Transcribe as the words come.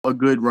a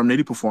good Rum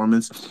Nitty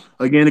performance.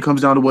 Again, it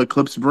comes down to what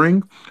clips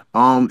bring.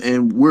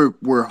 And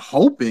we're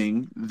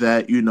hoping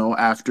that,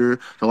 after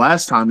the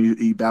last time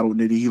he battled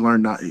Nitty, he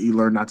learned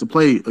not to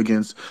play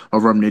against a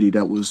Rum Nitty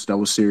that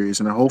was serious.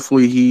 And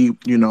hopefully he,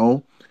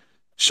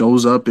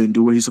 shows up and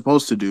do what he's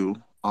supposed to do.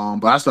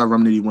 But I still have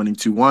Rum Nitty winning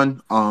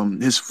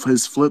 2-1. His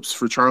flips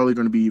for Charlie are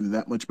going to be even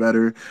that much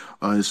better.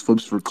 His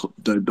flips for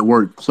the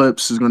word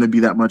clips is going to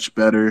be that much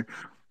better.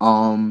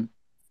 Um,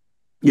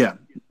 yeah,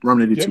 Rum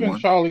Nitty two Giving one.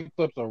 Charlie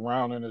Clips a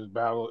round in this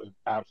battle is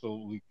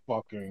absolutely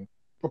fucking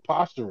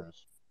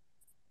preposterous.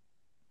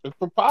 It's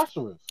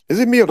preposterous. Is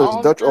it me or I does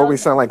don't Dutch understand how always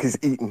you. sound like he's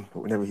eating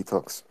whenever he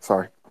talks?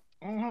 Sorry.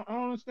 I don't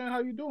understand how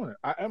you're doing it.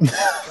 I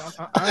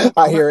am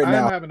I hear it I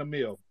am now. having a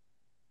meal.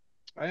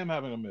 I am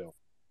having a meal.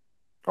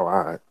 Oh,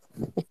 all right.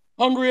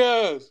 Hungry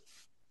ass.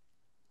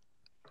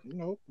 You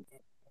know,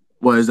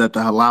 What is that? The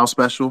halal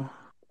special?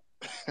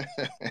 Oh,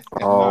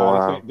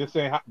 nah, wow. this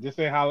ain't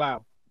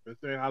halal. This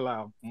ain't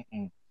halal.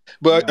 Mm-mm.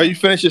 But are Nah. you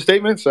finished your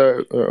statements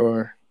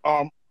or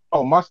Um.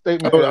 Oh, my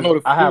statement I is know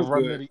the food's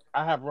good.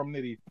 I have Rum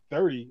Nitty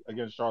 30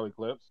 against Charlie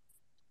Clips.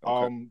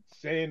 Okay.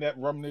 Saying that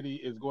Rum Nitty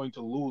is going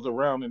to lose a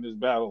round in this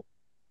battle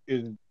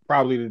is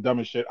probably the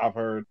dumbest shit I've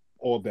heard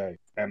all day,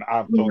 and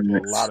I've talked to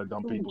a lot of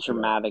dumb people today.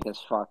 Dramatic as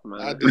fuck, I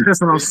man.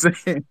 That's what I'm disagree.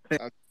 saying.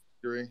 I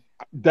disagree.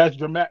 That's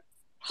dramatic.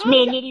 This How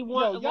man y'all, Nitty yo,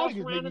 y'all lost a niggas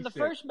make round me in the sick.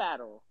 first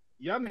battle.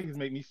 Y'all niggas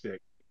make me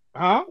sick.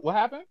 Huh? What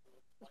happened?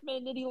 This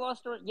man Nitty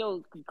lost a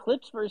yo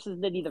Clips versus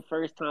Nitty the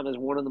first time is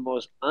one of the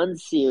most So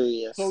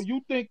unserious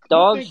you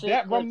dog think shit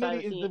that Rum clips Nitty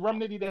I've is seen. the Rum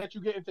Nitty that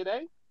you getting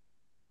today?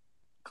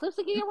 Clips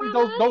can get You think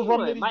around those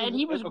Rum anyone. Nitties And is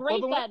he was great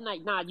equivalent? that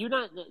night. Nah, you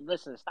not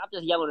listen. Stop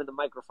just yelling in the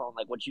microphone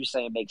like what you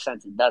saying makes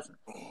sense. It doesn't.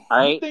 All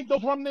You right. think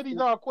those Rum Nitties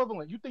are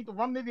equivalent? You think the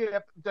Rum Nitty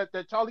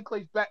that Charlie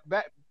Clay's back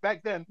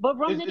then But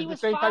Rum is Nitty the was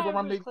same type fire of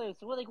Rum versus Nitty? Clips.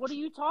 Well, like, what are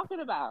you talking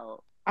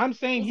about? I'm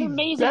saying It's an he's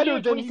amazing year.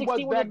 better than he was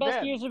 2016, one of back the best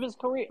then. years of his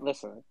career.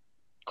 Listen,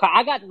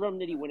 I got Rum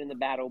Nitty winning the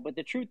battle, but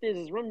the truth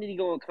is Rum Nitty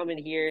going to come in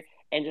here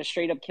and just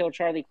straight up kill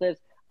Charlie Clips?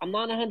 I'm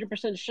not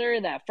 100% sure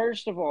of that.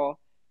 First of all,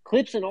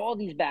 Clips in all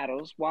these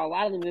battles, while a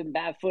lot of them have been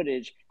bad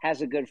footage,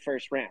 has a good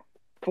first round.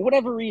 For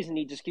whatever reason,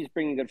 he just keeps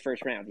bringing good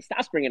first rounds. He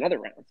stops bringing other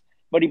rounds,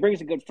 but he brings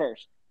a good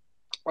first.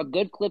 A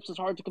good Clips is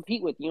hard to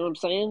compete with. You know what I'm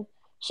saying?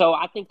 So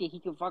I think that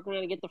he can fuck around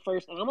and get the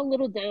first. And I'm a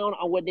little down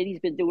on what Nitty's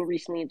been doing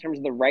recently in terms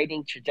of the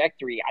writing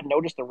trajectory. I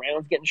noticed the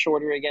rounds getting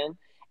shorter again.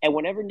 And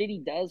whenever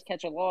Nitty does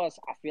catch a loss,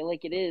 I feel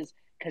like it is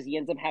because he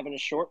ends up having a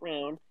short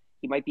round.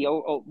 He might be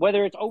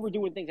whether it's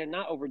overdoing things or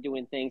not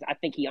overdoing things. I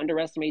think he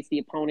underestimates the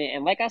opponent.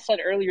 And like I said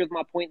earlier, with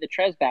my point in the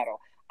Trez battle,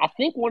 I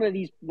think one of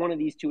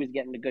these two is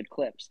getting the good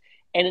clips.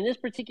 And in this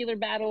particular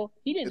battle,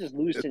 he didn't It's, just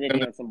lose it's to gonna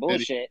Nitty on some be Nitty.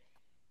 bullshit.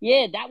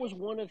 Yeah, that was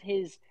one of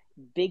his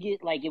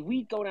biggest. Like, if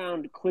we go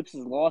down to Clips'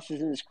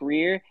 losses in his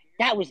career,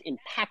 that was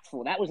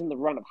impactful. That was in the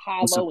run of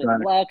That's a Hollow and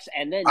fact. Lux,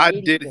 and then I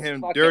Nitty did just him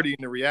fucking dirty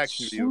in the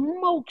reaction video.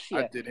 smokes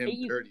I you. did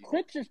him dirty.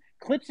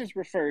 Clips has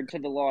referred to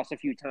the loss a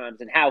few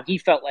times and how he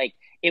felt like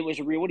it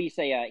was real. What do you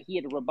say? He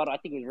had a rebuttal. I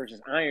think it was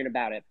versus Iron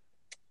about it.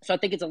 So I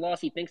think it's a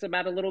loss he thinks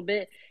about a little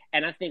bit.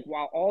 And I think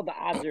while all the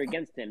odds are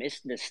against him,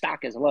 the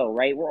stock is low,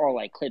 right? We're all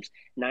like Clips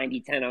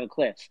 90-10 on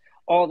Clips.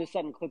 All of a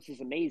sudden, Clips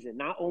is amazing.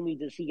 Not only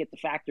does he get the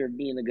factor of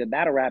being a good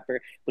battle rapper,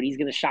 but he's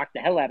going to shock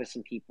the hell out of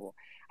some people.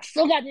 I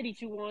still got Nitty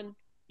 2-1.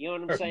 You know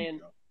what I'm There you saying?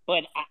 go.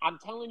 But I'm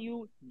telling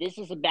you, this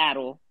is a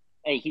battle.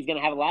 Hey, he's going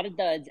to have a lot of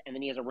duds, and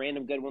then he has a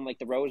random good one like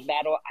the Rose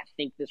battle. I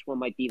think this one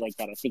might be like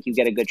that. I think you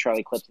get a good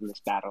Charlie Clips in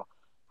this battle.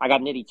 I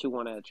got Nitty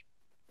 2-1 edge.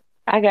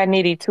 I got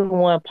Nitty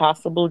 2-1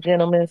 possible,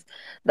 gentlemen.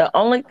 The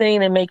only thing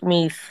that make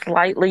me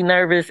slightly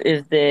nervous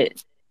is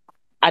that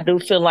I do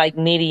feel like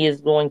Nitty is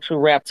going to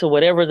rap to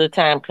whatever the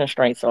time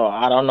constraints are.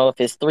 I don't know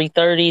if it's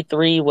 3:30,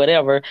 3,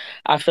 whatever.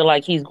 I feel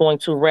like he's going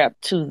to rap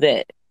to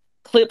that.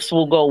 Clips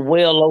will go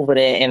well over that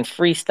and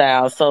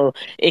freestyle. So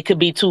it could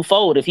be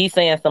twofold. If he's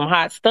saying some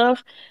hot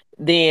stuff,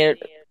 then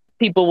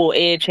people will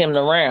edge him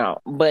the round.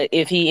 But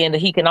if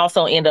he can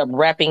also end up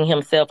rapping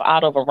himself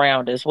out of a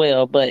round as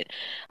well. But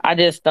I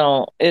just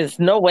don't. There's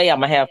no way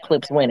I'm gonna have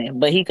Clips winning.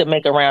 But he could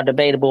make a round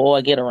debatable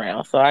or get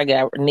around. So I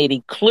got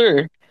Nitty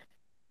clear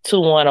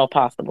 2-1 or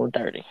possible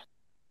dirty.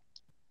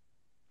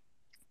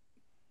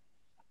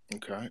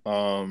 Okay.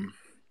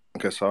 I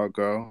guess I'll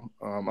go.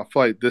 I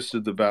feel like this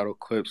is the battle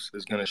clips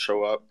is gonna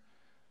show up.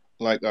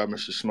 Like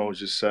Mr. Smo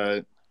just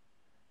said,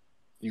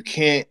 you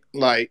can't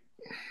like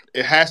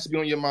it has to be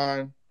on your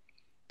mind.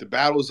 The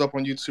battle is up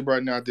on YouTube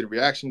right now. I did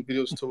reaction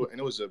videos to it, and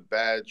it was a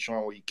bad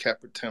joint where he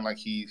kept pretending like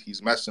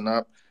he's messing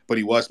up, but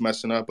he was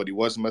messing up, but he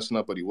wasn't messing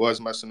up, but he was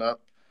messing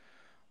up.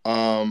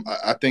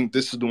 I think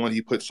this is the one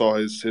he puts all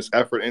his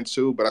effort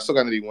into, but I still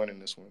got Nitty winning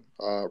this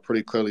one.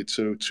 Pretty clearly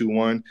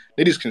 2-1.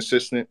 Nitty's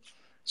consistent.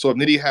 So if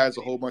Nitty has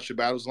a whole bunch of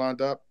battles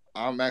lined up,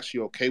 I'm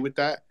actually okay with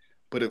that.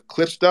 But if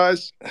Clips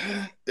does,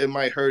 it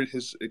might hurt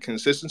his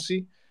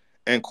consistency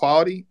and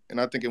quality, and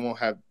I think it won't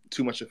have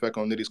too much effect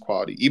on Nitty's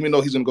quality. Even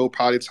though he's gonna go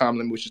probably time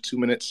limit, which is 2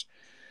 minutes.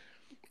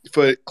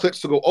 For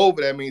Clips to go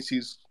over, that means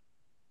he's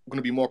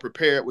gonna be more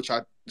prepared, which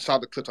I saw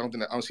the clips. I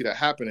don't see that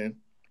happening.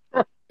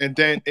 And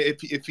then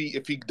if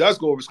he does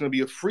go over, it's going to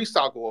be a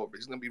freestyle go over.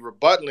 He's going to be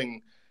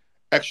rebuttaling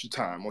extra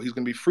time, or he's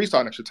going to be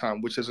freestyling extra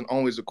time, which doesn't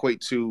always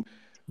equate to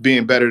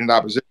being better than the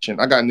opposition.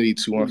 I got Nitty 2-1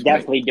 He's for Nate.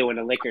 definitely doing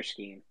a liquor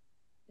scheme.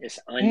 It's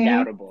Mm-hmm.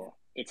 undoubtable.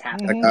 It's I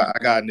happening.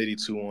 got Nitty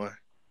 2-1.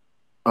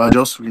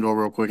 Joseph can go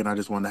real quick, and I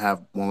just wanted to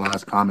have one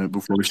last comment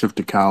before we shift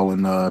to Cal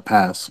and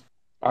pass.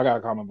 I got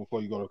a comment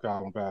before you go to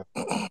Kyle and Pass.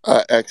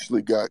 I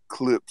actually got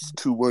Clips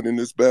 2-1 in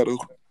this battle.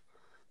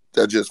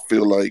 I just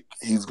feel like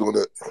he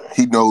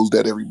knows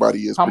that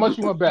everybody is. How much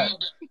you want to bet?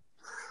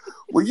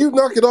 Will you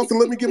knock it off and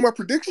let me get my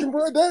prediction,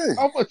 bro? Dang.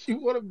 How much you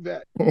want to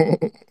bet?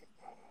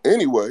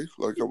 Anyway,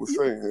 like I was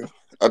saying,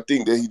 I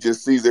think that he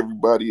just sees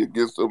everybody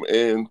against him,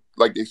 and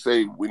like they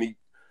say, when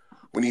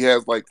he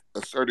has like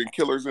a certain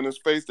killers in his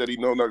face that he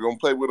know not gonna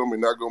play with him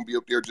and not gonna be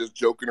up there just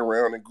joking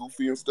around and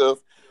goofy and stuff,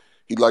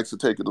 he likes to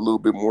take it a little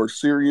bit more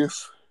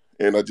serious.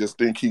 And I just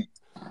think he's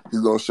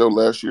gonna show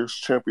last year's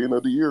champion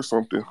of the year or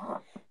something.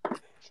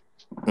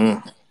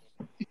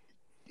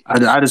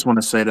 I just want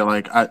to say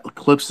that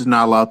Clips is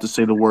not allowed to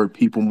say the word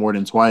people more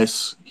than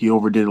twice. He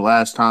overdid it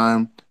last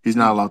time. He's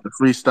not allowed to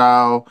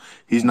freestyle.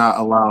 He's not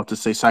allowed to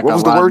say What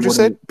was the word you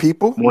said?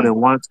 People? more than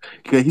once.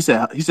 He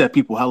said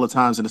people hella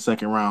times in the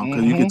second round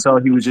because you could tell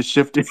he was just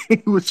shifting.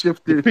 He was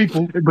shifting The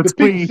people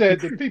between. said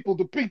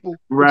the people.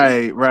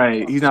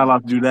 Right. He's not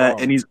allowed to do that.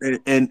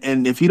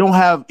 And if you don't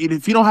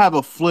have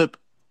a flip.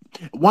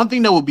 One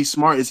thing that would be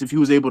smart is if he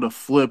was able to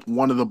flip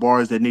one of the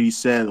bars that Nitty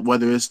said,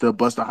 whether it's the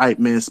Busta Hype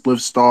Man Spliff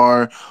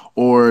Star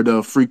or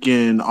the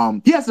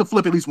freaking he has to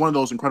flip at least one of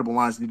those incredible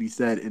lines that he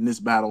said in this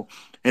battle.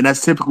 And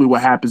that's typically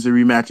what happens in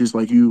rematches.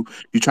 Like you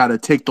try to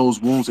take those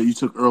wounds that you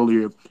took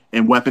earlier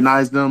and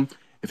weaponize them.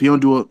 If he don't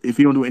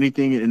do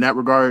anything in that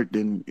regard,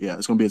 then yeah,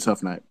 it's gonna be a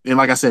tough night. And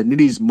like I said,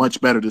 Nitty's much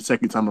better the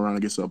second time around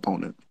against the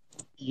opponent.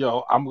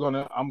 Yo, I'm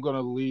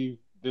gonna leave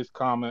this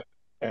comment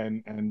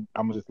and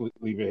I'm gonna just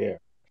leave it here.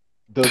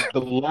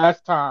 The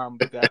last time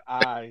that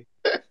I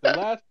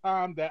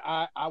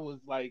was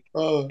like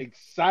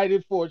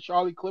excited for a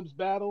Charlie Clips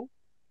battle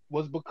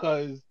was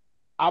because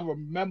I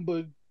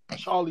remembered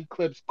Charlie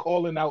Clips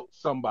calling out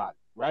somebody,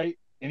 right?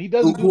 And he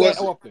doesn't do that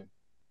often.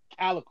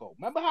 Calico.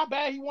 Remember how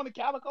bad he wanted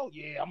Calico?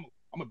 Yeah, I'm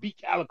gonna beat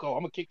Calico. I'm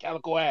gonna kick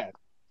Calico ass.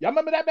 Y'all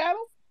remember that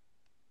battle?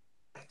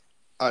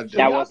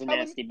 That was a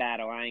nasty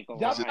battle. I ain't gonna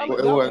lie. Y'all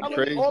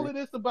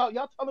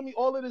telling me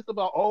all of this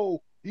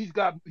about he's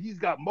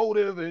got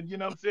motive, and you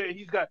know what I'm saying,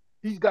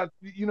 he's got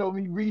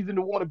reason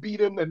to want to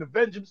beat him and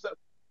avenge himself.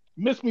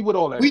 Miss me with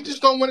all that. We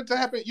just don't want it to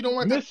happen. You don't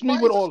want miss me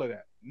with all of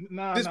that.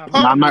 Nah.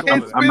 I'm not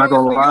gonna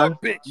lie.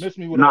 Miss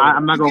me with all of that.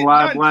 I'm not gonna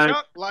lie,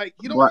 Black. Like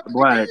you don't want it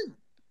Black.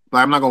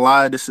 Like, I'm not gonna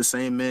lie, this is the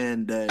same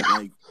man that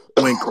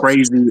went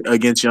crazy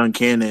against Young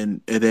Cannon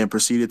and then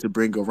proceeded to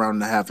bring a round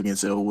and a half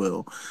against Ill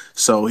Will.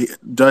 So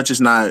Dutch is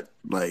not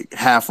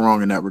half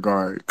wrong in that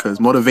regard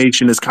because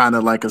motivation is kind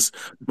of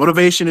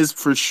motivation is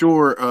for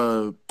sure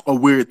a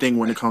weird thing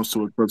when it comes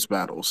to a Clips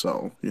battle.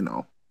 So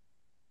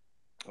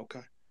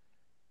Okay.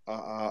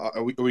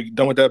 Are we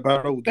done with that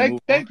battle?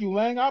 Thank you,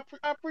 Lang. I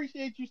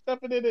appreciate you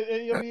stepping in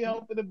and you'll be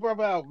helping the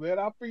brother out, man.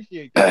 I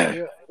appreciate that.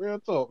 Man. Real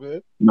talk,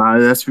 man. Nah,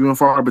 that's few and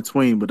far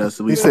between, but that's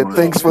the least. He said,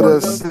 "Thanks for the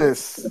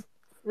assist."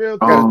 Real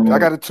talk. I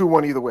got a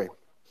 2-1 either way.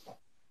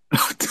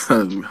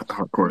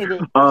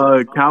 Hardcore.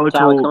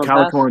 Calico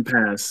Calico and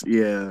Pass.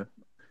 Yeah.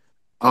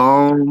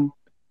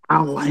 I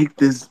like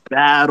this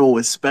battle,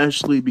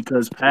 especially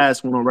because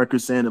Pass went on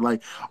record saying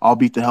that I'll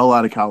beat the hell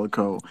out of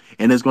Calico,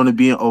 and it's going to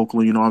be in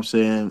Oakland. You know what I'm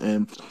saying?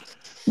 And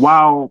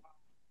while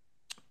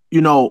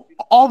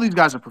all these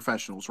guys are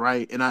professionals,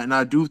 right? And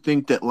I do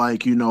think that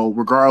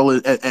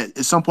regardless, at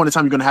some point in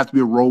time, you're going to have to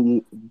be a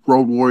road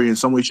warrior in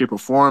some way, shape, or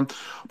form.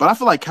 But I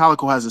feel like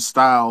Calico has a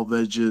style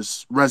that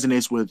just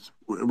resonates with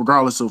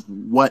regardless of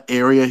what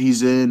area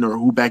he's in or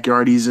who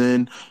backyard he's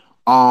in.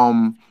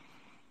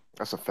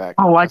 That's a fact.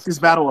 I like this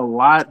battle a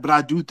lot, but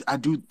I do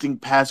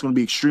think Pat's going to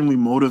be extremely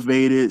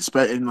motivated.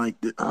 And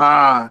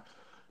I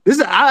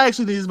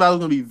actually think this battle is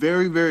going to be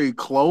very, very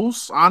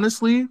close,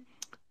 honestly.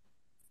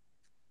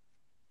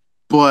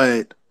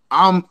 But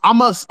I'm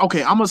a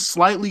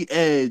slightly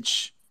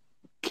edge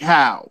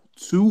Cal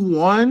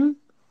 2-1.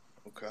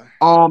 Okay.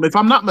 If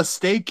I'm not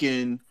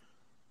mistaken,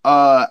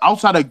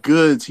 outside of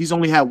Goods, he's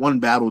only had one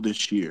battle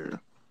this year.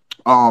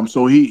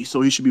 So he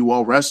should be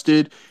well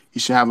rested. He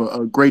should have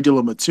a great deal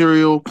of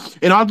material.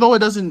 And although it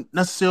doesn't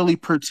necessarily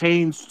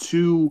pertain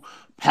to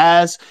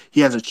Pass, he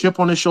has a chip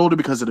on his shoulder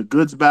because of the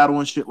Goods battle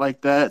and shit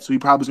like that. So he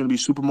probably is going to be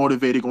super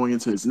motivated going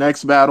into his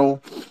next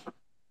battle.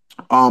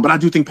 But I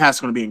do think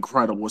Pat's going to be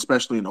incredible,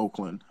 especially in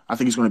Oakland. I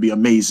think he's going to be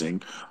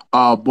amazing.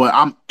 But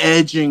I'm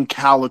edging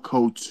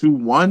Calico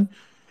 2-1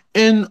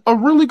 in a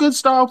really good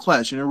style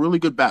clash, in a really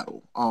good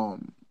battle.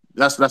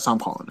 That's how I'm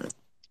calling it.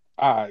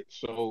 All right,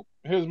 so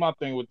here's my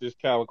thing with this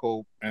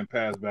Calico and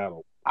Pass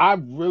battle. I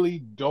really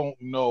don't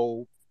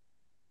know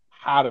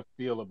how to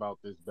feel about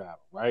this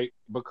battle, right?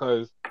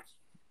 Because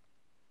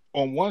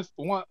on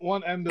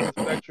one end of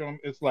the spectrum,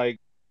 it's like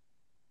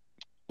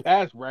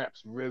Pass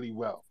raps really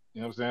well.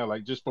 You know what I'm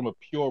saying? Just from a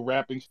pure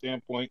rapping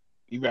standpoint,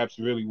 he raps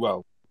really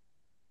well.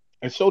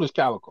 and so does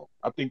Calico.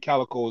 I think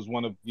Calico is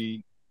one of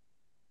the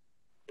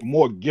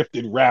more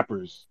gifted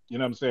rappers. You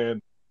know what I'm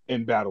saying?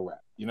 In battle rap.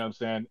 You know what I'm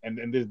saying?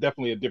 And there's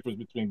definitely a difference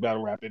between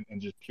battle rap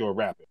and just pure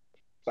rapping.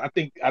 So I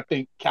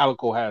think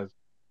Calico has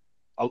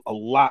a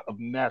lot of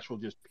natural,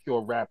 just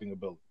pure rapping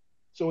ability.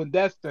 So in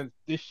that sense,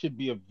 this should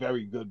be a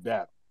very good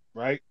battle,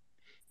 right?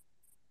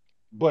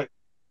 But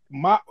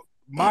my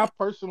my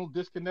personal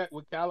disconnect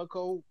with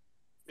Calico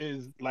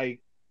is like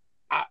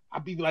I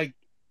be like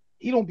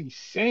he don't be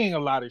saying a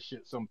lot of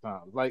shit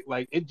sometimes.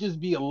 Like it just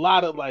be a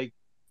lot of like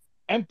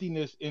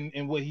emptiness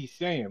in what he's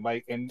saying,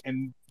 like and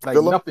like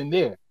Filler. nothing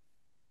there.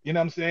 You know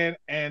what I'm saying?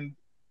 And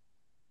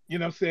you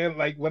know what I'm saying?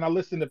 Like when I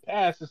listen to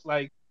Pass, it's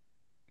like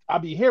I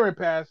be hearing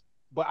Pass,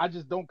 but I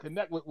just don't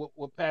connect with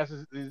what Pass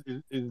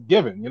is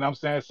giving. You know what I'm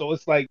saying? So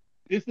it's like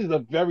this is a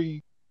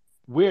very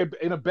weird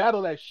in a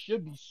battle that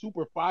should be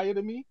super fire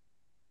to me.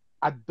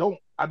 I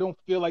don't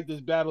feel like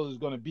this battle is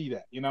gonna be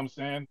that. You know what I'm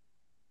saying?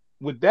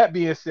 With that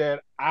being said,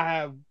 I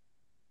have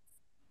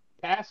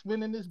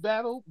Passman in this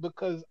battle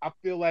because I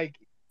feel like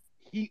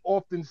he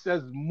often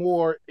says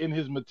more in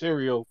his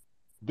material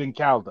than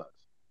Cal does.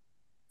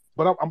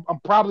 But I'm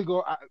probably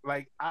going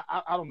like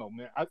I don't know,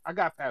 man. I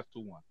got past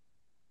 2-1.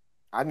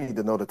 I need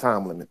to know the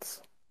time limits.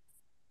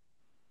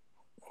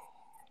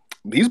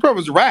 These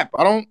brothers rap.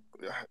 I don't.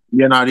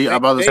 Yeah, no, I'm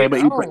about to say, I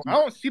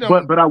don't see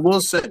them. but I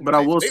will say,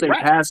 They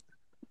rap.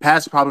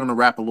 Pass probably gonna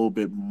rap a little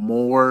bit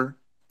more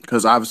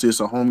because obviously it's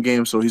a home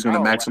game, so he's gonna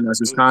I'll rap. maximize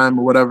his time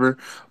or whatever.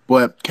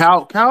 But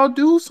Cal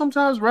do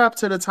sometimes rap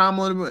to the time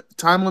limit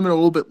a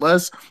little bit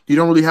less. You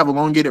don't really have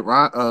elongated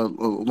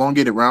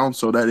round,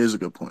 so that is a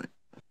good point.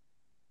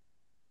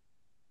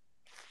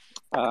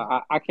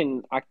 I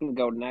can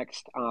go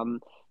next.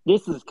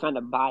 This is kind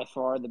of by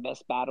far the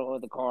best battle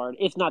of the card,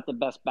 if not the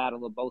best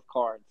battle of both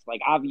cards.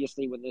 Like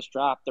obviously, when this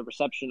dropped, the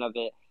reception of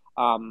it,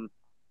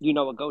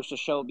 it goes to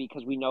show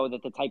because we know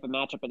that the type of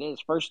matchup it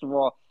is. First of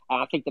all,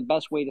 I think the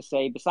best way to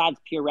say, besides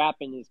pure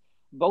rapping, is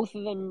both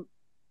of them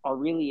are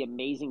really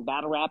amazing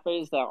battle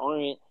rappers that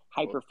aren't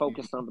hyper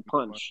focused on the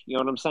punch. You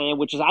know what I'm saying?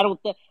 Which is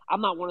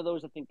I'm not one of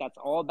those that think that's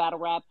all battle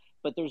rap,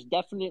 but there's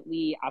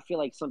definitely I feel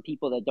like some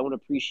people that don't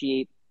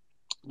appreciate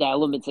the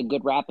elements of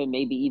good rapping,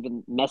 maybe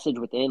even message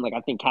within. Like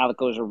I think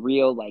Calico is a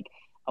real like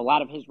a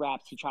lot of his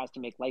raps he tries to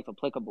make life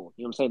applicable.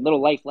 You know what I'm saying?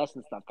 Little life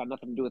lesson stuff, got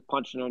nothing to do with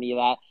punching or any of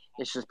that.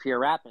 It's just pure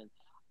rapping.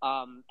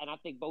 And I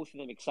think both of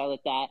them excel at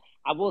that.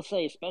 I will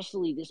say,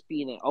 especially this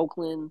being in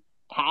Oakland,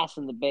 Pass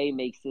in the Bay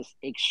makes this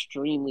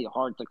extremely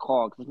hard to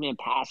call because man,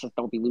 Pass just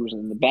don't be losing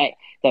in the Bay.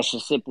 That's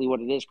just simply what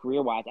it is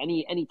career wise.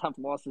 Any tough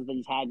losses that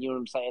he's had, you know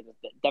what I'm saying,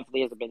 that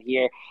definitely hasn't been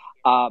here.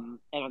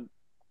 And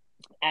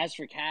as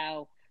for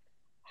Cal,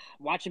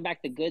 watching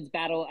back the goods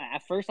battle,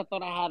 at first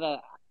I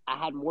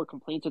had more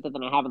complaints with it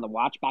than I have in the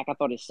watch back. I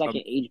thought his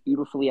second aged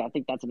beautifully. I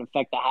think that's an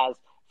effect that has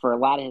for a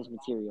lot of his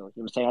material. You know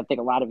what I'm saying? I think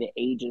a lot of it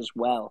ages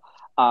well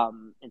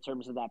in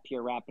terms of that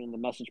pure rapping and the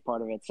message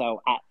part of it.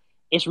 So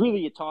it's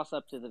really a toss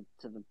up to the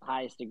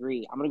highest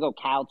degree. I'm gonna go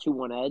Cal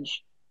 2-1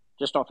 edge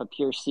just off of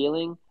pure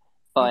ceiling,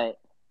 but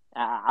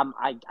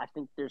I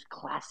think there's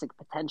classic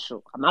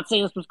potential. I'm not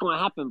saying this was going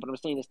to happen, but I'm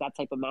saying it's that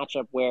type of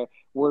matchup where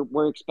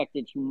we're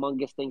expecting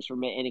humongous things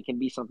from it, and it can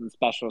be something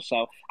special.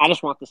 So I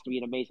just want this to be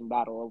an amazing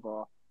battle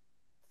overall.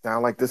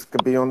 Sound like this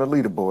could be on the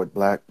leaderboard,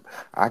 Black.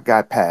 I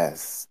got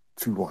past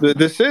 2-1.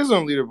 This is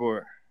on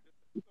leaderboard.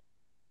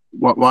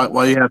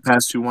 While you have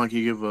Pass 2-1, can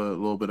you give a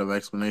little bit of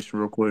explanation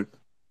real quick?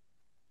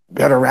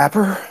 Better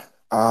rapper.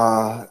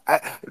 The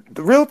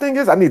real thing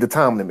is I need the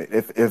time limit.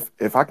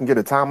 If I can get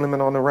a time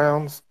limit on the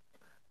rounds,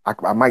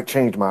 I might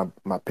change my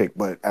pick.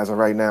 But as of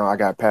right now, I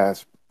got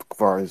Pass as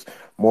far as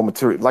more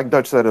material. Like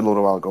Dutch said a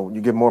little while ago,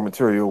 you get more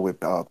material with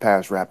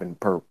Pass rapping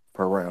per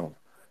round.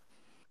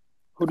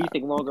 Who do you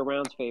think longer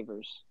rounds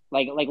favors?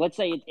 Like let's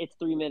say it's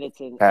 3 minutes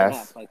and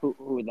Pass. up. Like who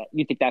would that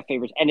you think that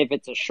favors? And if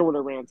it's a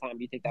shorter round time,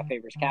 do you think that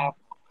favors Cal?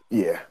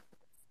 Yeah.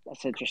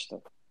 That's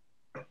interesting.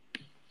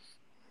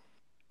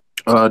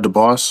 The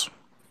boss.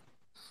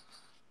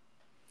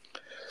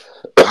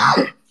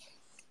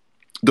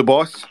 The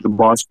boss. The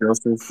boss,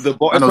 Joseph. The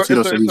boss. I know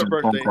Tito said It's he's her on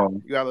the phone birthday.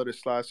 call. You gotta let her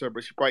slide, sir.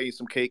 But she probably ate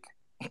some cake.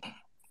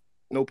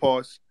 No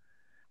pause.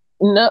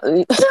 No,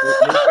 yeah, That's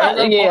not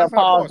a pause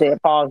pause, that,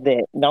 right? pause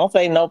that. Don't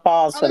say no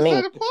pause for I me.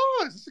 said a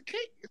pause. It's a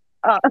cake.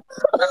 Uh,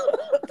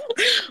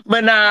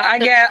 but nah,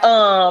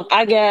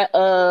 I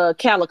got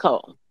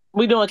Calico.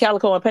 We doing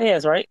Calico and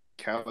Pass, right?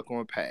 Calico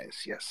and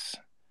pass. Yes.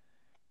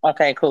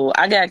 Okay, cool.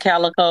 I got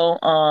Calico.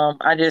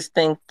 I just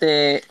think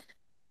that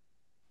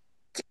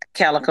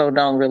Calico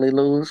don't really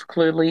lose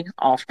clearly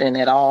often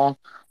at all.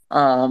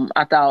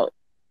 I thought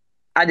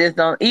I just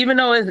don't, even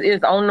though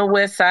it's on the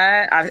west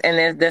side,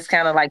 and that's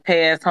kind of like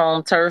Pass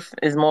home turf.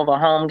 Is more of a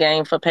home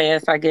game for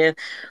Pass, I guess.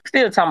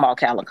 Still talking about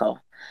Calico.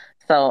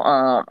 So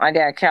I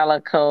got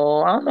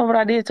Calico. I don't know what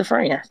I did to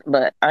friends,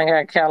 but I got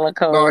No,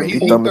 Calico. Yeah,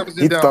 he thumbs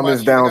it he down by thumbing you.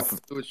 Ain't down. got to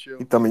do with He you.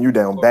 thumbing you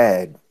down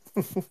bad.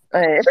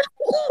 Hey.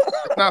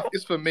 It's not.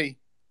 It's for me.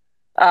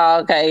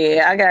 Okay,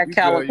 yeah, I got You good?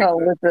 You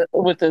Calico good?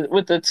 with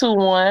the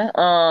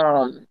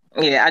 2-1.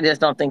 Yeah, I just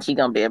don't think he's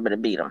gonna be able to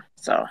beat him.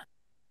 So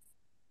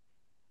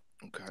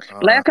Okay.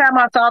 Last time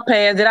I saw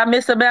Pass, did I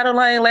miss a battle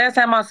lane? Last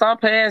time I saw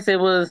Pass, It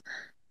was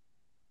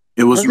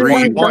was it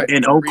one? Reed One in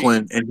Reed,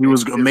 Oakland, and he and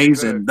was he did real good.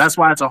 amazing. That's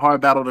why it's a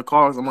hard battle to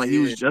call. 'Cause I'm like, he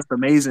Yeah, was just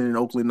amazing in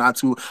Oakland,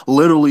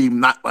 literally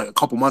not like a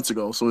couple months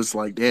ago. So it's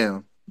like,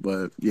 damn.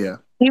 But yeah,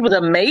 He was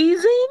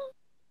amazing.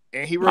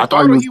 and he I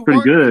thought he rebuttal. was He pretty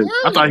won. He good.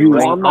 I thought won. he In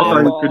was. Oh, Lang I'm I not thought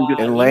he even in was gonna pretty good.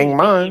 lie. in He was Lang killing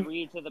mine.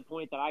 Reed to the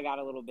point that I got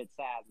a little bit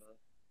sad,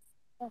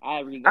 man. I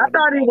had Reed I going into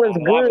thought he that was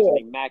battle. That was an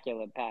good.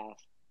 immaculate pass.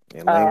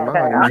 In Lang Okay,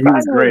 mine, he I was Nah, he thought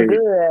was fine. he was great.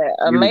 good,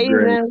 He was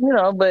great.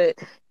 amazing, but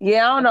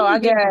yeah, I don't I know. think he I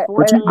gave a got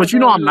performance But you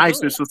know that he I'm was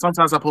nicer, on. so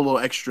sometimes I put a little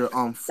extra yeah,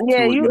 to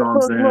it. you You know what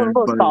I'm saying?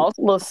 little sauce,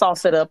 little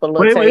sauce it up a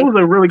little But it taste. was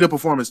a really good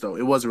performance, though.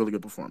 It was a really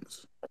good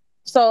performance.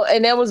 So,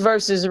 and that was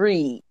versus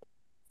Reed. Yeah.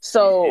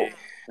 So,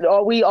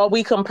 are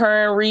we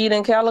comparing Reed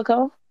and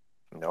Calico?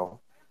 No.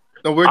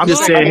 No, we're I'm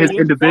just just No, saying I saying mean his that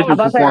I'm individual was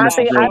about his to say, performance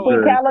is best real I think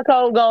good. showing.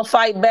 Calico gonna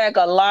fight back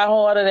a lot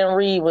harder than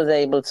Reed was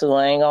able to.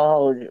 I ain't gonna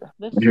hold you.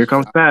 This And is here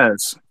comes true.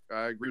 Paz.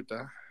 I agree with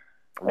that,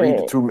 Read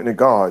the Yeah. 2 minute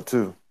guard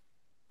too.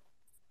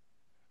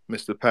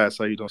 Mr. Pass.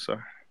 How you doing,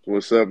 sir?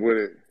 What's up with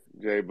it?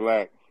 Jay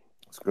Black.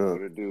 It's good.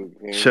 What it do,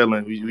 King?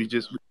 Chilling.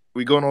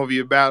 We going over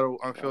your battle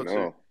I unfiltered.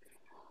 know.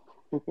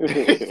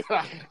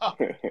 I know.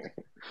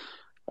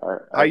 How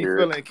I you hear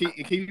feeling? Can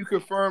you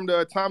confirm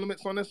the time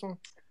limits on this one?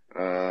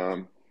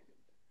 it.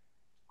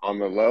 On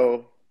the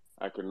low,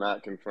 I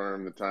cannot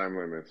confirm the time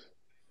limits.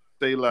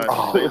 Say less. Say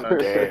Oh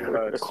less. Say damn.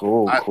 less.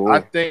 Cool, I cool.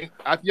 think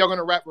y'all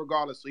gonna rap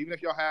regardless. So even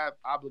if y'all have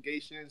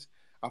obligations,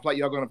 I feel like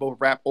y'all gonna both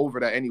rap over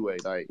that anyway.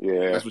 Like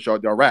Yeah, that's what y'all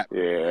rap.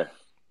 yeah.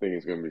 I think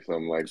it's gonna be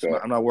something like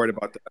that. I'm not worried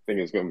about I think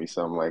it's gonna be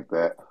something like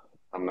that.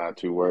 I'm not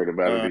too worried that.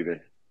 about it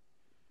either.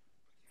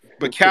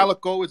 But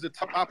Calico is a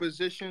tough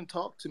opposition.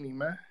 Talk to me,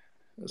 man.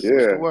 What's the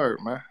Yeah, word,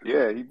 man?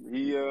 yeah.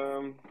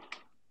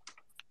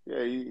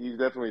 He's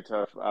definitely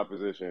tough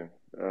opposition.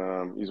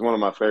 He's one of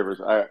my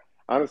favorites. I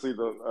honestly,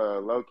 the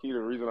low key, the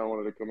reason I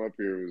wanted to come up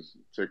here was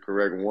to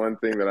correct one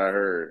thing that I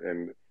heard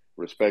and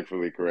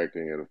respectfully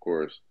correcting it, of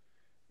course.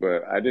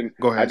 But Go I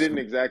ahead, didn't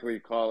son. exactly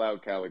call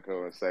out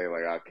Calico and say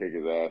like I'll kick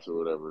his ass or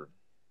whatever.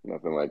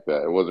 Nothing like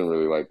that. It wasn't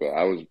really like that.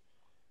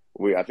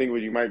 I think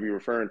what you might be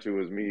referring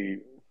to is me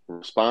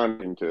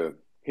responding to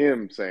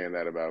him saying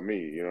that about me.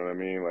 You know what I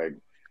mean? Like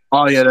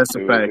Oh yeah, that's a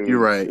it was, it fact. You're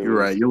was, right. it You're was,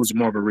 right. It was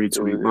more of a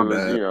retweet. My it was,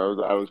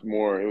 bad. I was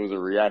more. It was a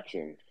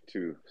reaction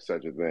to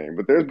such a thing.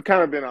 But there's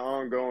kind of been an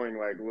ongoing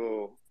like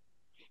little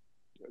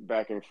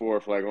back and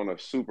forth, like on a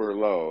super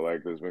low,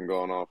 like that's been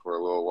going on for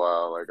a little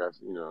while. Like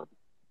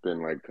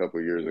been like a couple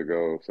of years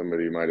ago,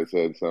 somebody might have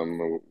said something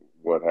or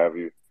what have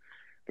you.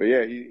 But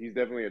yeah, he's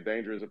definitely a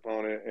dangerous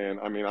opponent, and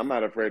I mean, I'm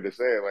not afraid to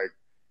say it. Like,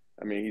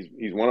 I mean,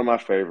 he's one of my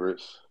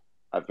favorites.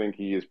 I think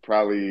he is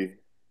probably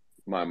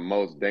my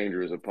most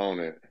dangerous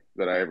opponent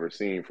that I ever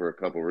seen for a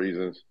couple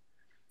reasons.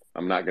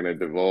 I'm not going to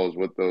divulge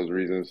what those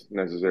reasons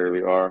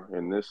necessarily are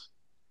in this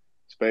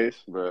space,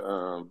 but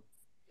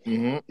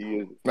Mm-hmm. he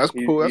is That's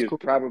cool. he That's is cool.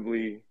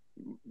 probably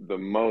the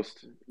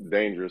most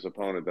dangerous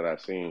opponent that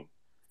I've seen.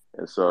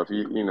 And so if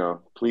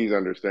please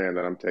understand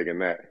that I'm taking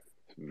that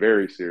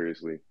very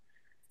seriously.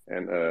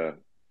 And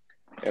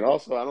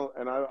also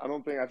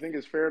I think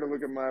it's fair to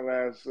look at my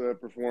last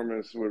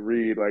performance with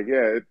Reed. Like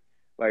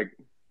like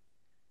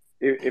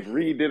if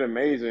Reed did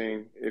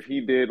amazing, if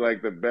he did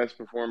like the best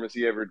performance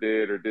he ever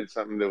did, or did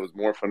something that was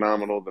more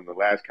phenomenal than the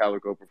last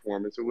Calico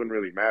performance, it wouldn't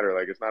really matter.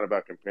 Like it's not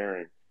about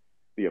comparing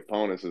the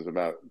opponents. It's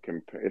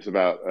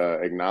about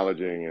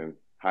acknowledging and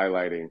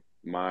highlighting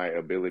my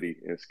ability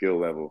and skill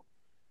level.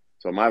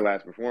 So my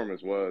last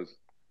performance was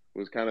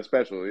kind of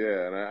special,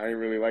 yeah. And I didn't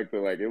really like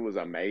it was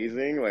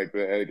amazing, like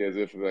as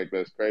if like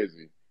that's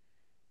crazy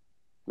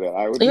that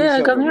I would do Yeah,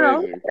 something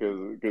because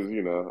amazing because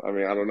I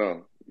mean I don't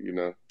know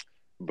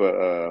but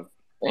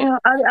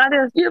I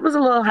just it was a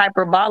little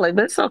hyperbolic,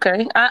 but it's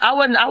okay. I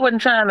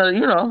wasn't trying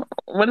to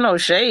with no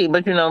shade,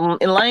 but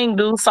Elaine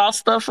do saw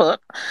stuff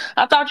up.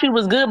 I thought you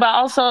was good, but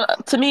also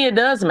to me it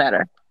does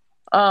matter.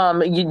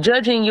 You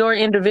judging your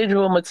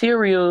individual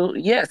material,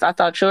 yes, I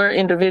thought your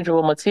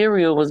individual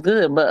material was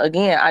good, but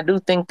again, I do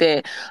think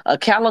that a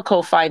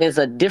Calico fight is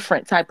a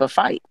different type of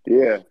fight,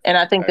 yeah, and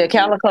I I think that agree.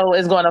 Calico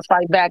is going to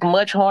fight back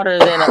much harder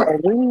than a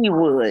Reed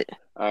would.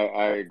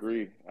 I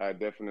agree. I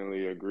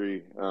definitely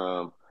agree.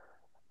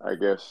 I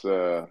guess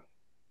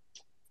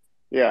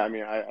yeah, I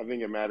mean, I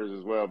think it matters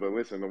as well. But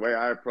listen, the way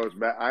I approach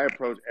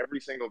every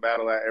single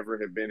battle I ever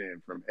have been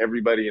in, from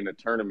everybody in the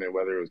tournament,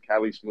 whether it was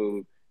Cali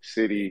Smooth,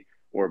 City,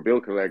 or Bill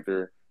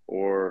Collector,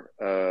 or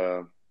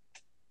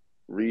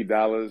Reed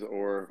Dollars,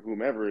 or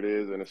whomever it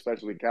is, and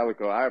especially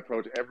Calico, I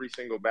approach every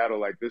single battle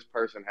like this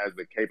person has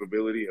the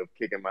capability of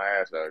kicking my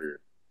ass out here.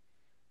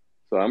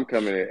 So I'm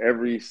coming at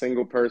every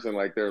single person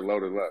like they're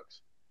loaded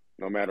Lux,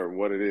 no matter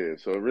what it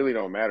is. So it really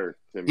don't matter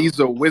to me. He's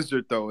a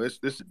wizard, though. This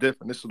is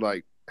different. This is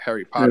like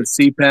Harry The Potter.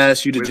 C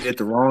pass, you Wizard. did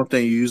the wrong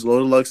thing. You use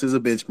Loaded Lux as a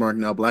benchmark.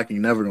 Now, Black, you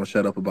never gonna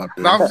shut up about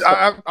No, this.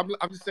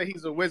 I'm just saying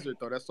he's a wizard,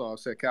 though. That's all I'm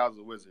saying. Cal's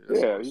a wizard. That's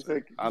all Yeah, I'm you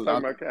saying. say you talking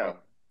about I Cal,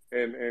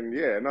 and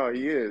yeah, no,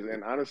 he is.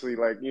 And honestly,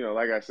 like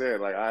like I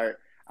said, like I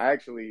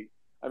actually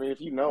I mean,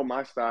 if you know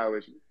my style,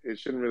 it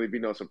shouldn't really be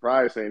no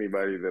surprise to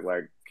anybody that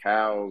like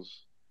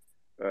Cal's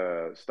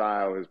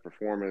style, his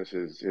performance,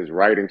 his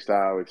writing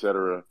style,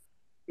 etc.,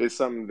 is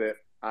something that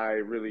I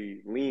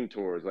really lean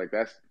towards. Like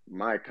that's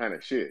my kind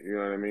of shit. You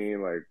know what I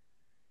mean? Like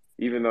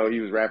even though he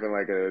was rapping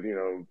like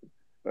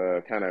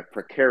a kind of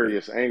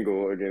precarious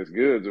angle against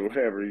goods or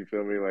whatever, you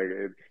feel me? Like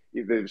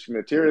the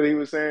material he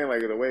was saying,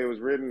 like the way it was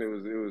written, it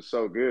was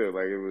so good.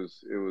 Like it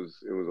was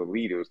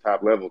elite. It was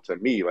top level to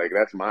me. Like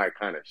that's my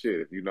kind of shit.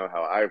 If you know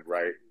how I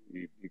write,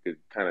 you could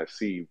kind of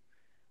see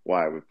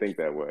why I would think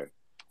that way.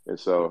 And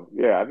so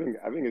yeah, I think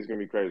it's gonna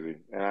be crazy,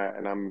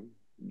 and I'm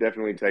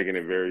definitely taking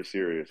it very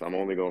serious. I'm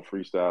only gonna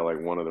freestyle like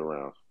one of the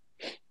rounds.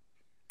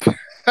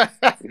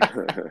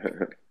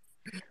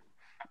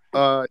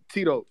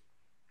 Tito.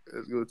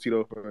 Let's go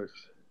Tito first.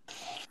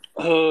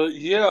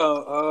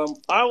 Yeah,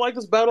 I like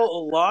this battle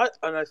a lot,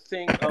 and I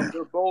think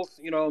they're both,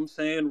 what I'm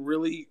saying,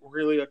 really,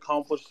 really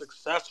accomplished,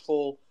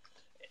 successful,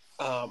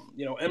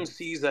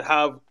 MCs that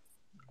have.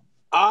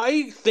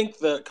 I think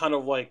that kind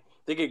of like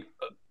they get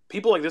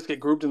people like this get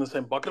grouped in the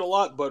same bucket a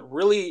lot, but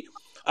really,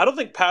 I don't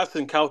think Past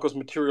and Calico's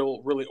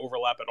material really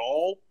overlap at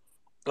all.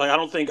 Like, I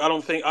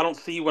don't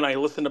see when I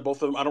listen to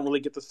both of them, I don't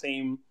really get the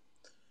same.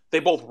 They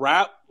both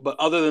rap, but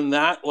other than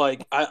that,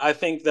 like I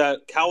think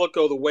that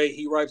Calico, the way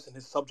he writes in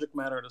his subject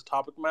matter and his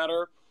topic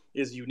matter,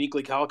 is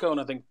uniquely Calico,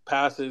 and I think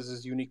Pass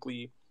is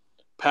uniquely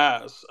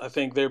Pass. I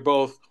think they're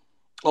both,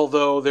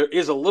 although there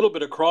is a little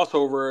bit of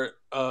crossover.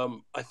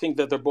 I think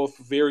that they're both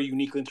very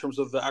unique in terms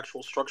of the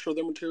actual structure of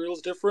their material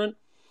is different,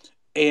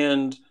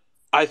 and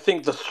I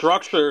think the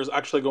structure is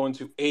actually going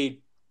to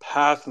aid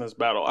Pass in this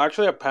battle. I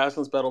actually have Pass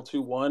in this battle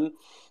 2-1.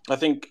 I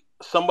think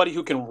somebody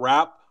who can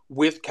rap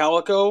with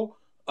Calico,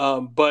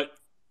 but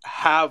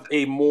have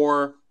a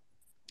more,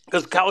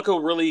 because Calico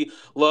really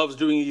loves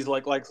doing these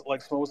like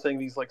Smo was saying,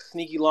 these like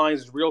sneaky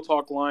lines, real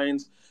talk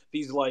lines,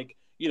 these like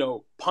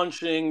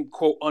punching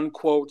quote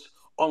unquote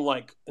on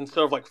like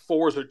instead of like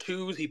fours or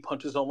twos, he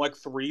punches on like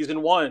threes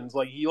and ones.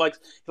 Like he likes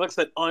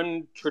that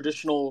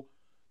untraditional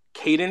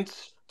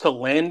cadence to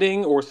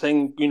landing or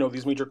saying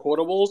these major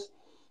quotables.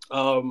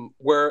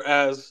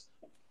 Whereas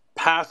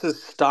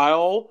Pass's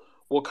style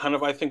will kind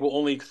of, I think, will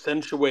only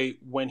accentuate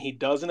when he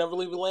does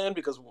inevitably land,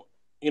 because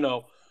you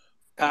know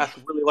Pass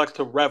really likes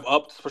to rev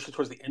up, especially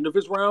towards the end of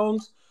his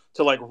rounds,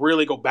 to like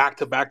really go back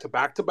to back to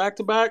back to back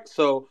to back.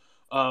 So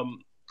um,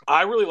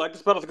 I really like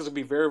this battle. I think it's gonna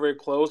be very very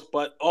close,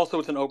 but also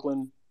it's in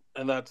Oakland,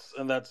 and I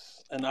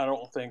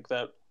don't think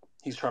that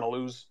he's trying to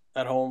lose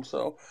at home.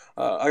 So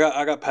I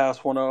got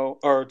past 1-0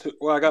 or two,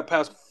 well, I got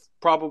past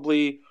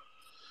probably,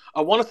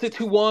 I want to say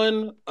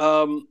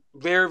 2-1.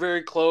 Very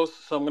very close.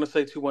 So I'm gonna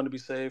say 2-1 to be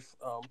safe.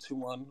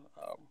 2-1.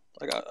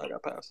 I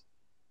got past.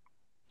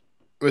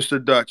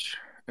 Mr. Dutch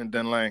and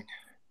then Lang.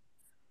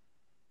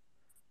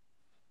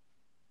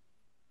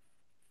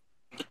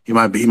 He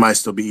might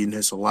still be eating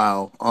his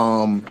halal.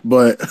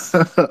 But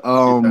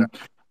Yeah.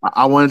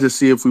 I wanted to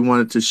see if we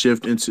wanted to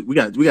shift into, we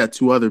got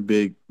two other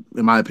big,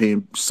 in my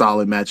opinion,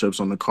 solid matchups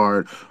on the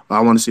card.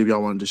 I want to see if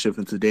y'all wanted to shift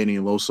into Danny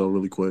and Loso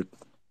really quick.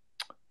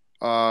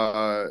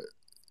 Uh,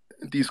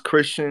 these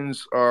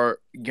Christians are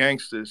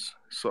gangsters,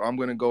 so I'm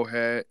gonna go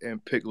ahead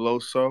and pick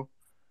Loso.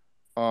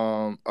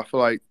 I feel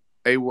like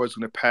A Ward's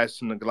gonna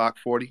pass in the Glock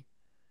 40.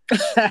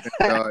 It's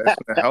gonna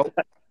help,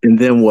 And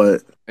then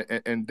what?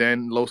 and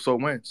then Loso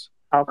wins.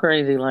 All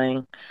crazy,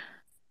 Lane.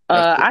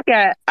 That's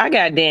it. I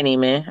got Danny,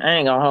 man. I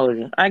ain't gonna hold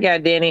you. I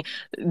got Danny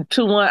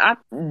 2-1.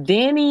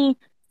 Danny,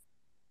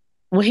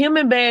 well, him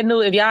and Bad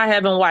News. If y'all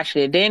haven't watched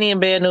it, Danny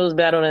and Bad News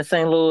battled in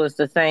St. Louis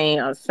the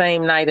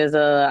same night as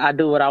I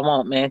Do What I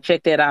Want, man.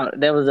 Check that out.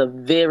 That was a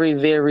very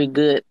very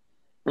good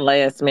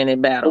last minute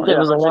Is battle. It it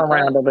was a one 100K?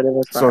 rounder, but it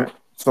was So fine.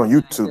 it's on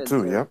That's YouTube good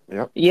too. too. Yep,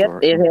 yep. Yep, So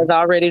it has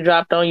already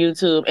dropped on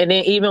YouTube. And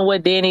then even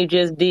what Danny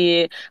just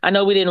did, I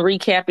know we didn't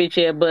recap it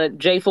yet, but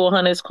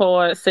J400's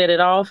card set it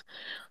off.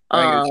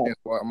 I ain't get a Um, chance.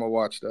 I'm gonna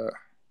watch that.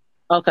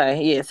 okay,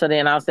 yeah, so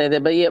then I'll say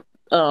that. But yep,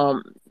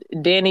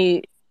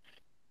 Danny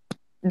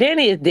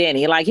Danny is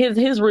Danny. Like his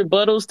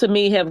rebuttals to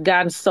me have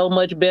gotten so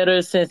much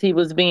better since he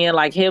was being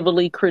like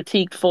heavily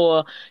critiqued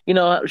for,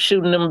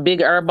 shooting them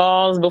big air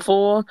balls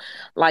before.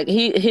 Like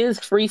his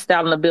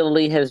freestyling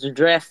ability has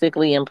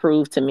drastically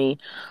improved to me.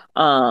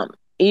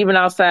 Even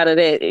outside of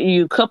that,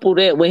 you couple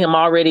that with him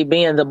already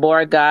being the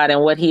bar god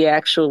and what he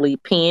actually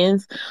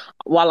pins.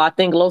 While I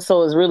think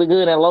Loso is really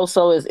good, and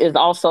Loso is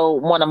also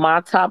one of my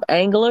top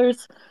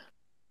anglers,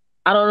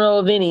 I don't know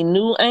of any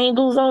new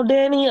angles on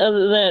Danny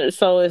other than,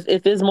 so if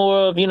it's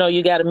more of,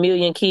 you got a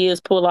million kids,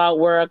 pull out,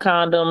 wear a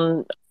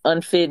condom,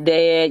 unfit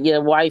dad,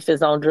 your wife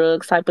is on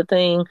drugs type of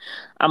thing,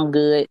 I'm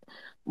good.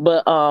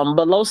 But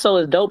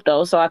Loso is dope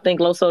though, so I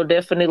think Loso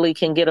definitely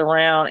can get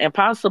around and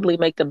possibly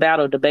make the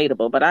battle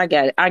debatable. But I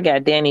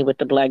got Danny with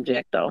the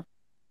blackjack though.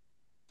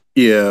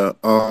 Yeah,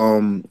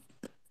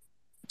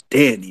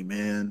 Danny,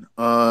 man.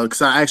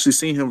 Because I actually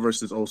seen him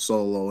versus O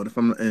Solo,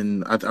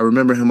 and I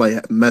remember him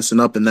like messing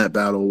up in that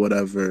battle, or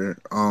whatever.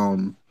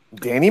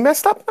 Danny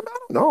messed up in the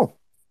battle? No.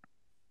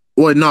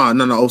 Well,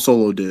 no.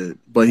 Solo did,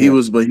 but he Yeah.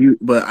 was,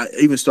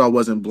 even still, I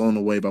wasn't blown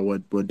away by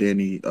what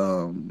Danny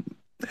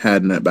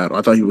had in that battle.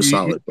 I thought he was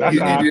solid, but That's you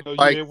how I didn't know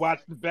you like didn't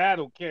watch the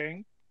battle,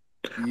 King.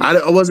 you,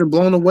 I wasn't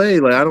blown away.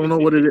 Like I don't know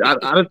what it is.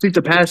 I don't think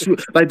the past few,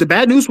 like the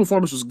bad news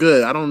performance was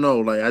good. I don't know.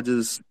 Like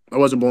I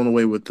wasn't blown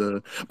away with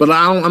the. But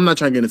I'm not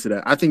trying to get into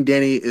that. I think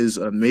Danny is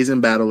an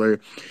amazing battler.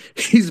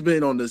 He's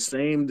been on the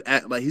same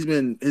like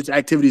his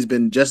activity's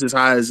been just as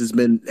high as it's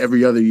been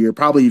every other year,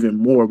 probably even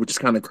more, which is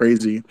kind of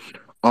crazy.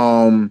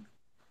 Um,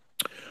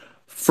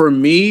 for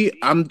me,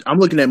 I'm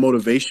looking at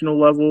motivation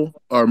level.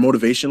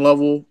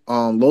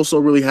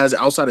 Loso really has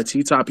outside of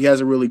T top, he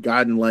hasn't really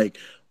gotten like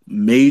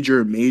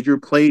major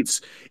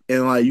plates,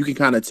 and like you can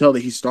kind of tell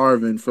that he's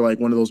starving for like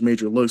one of those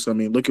major looks. I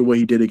mean, look at what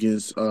he did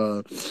against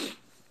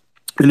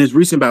in his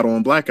recent battle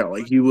on Blackout.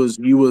 Like he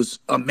was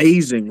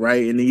amazing,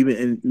 right? And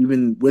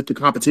even with the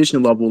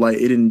competition level, like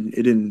it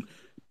didn't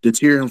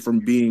deter him from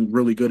being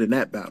really good in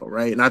that battle,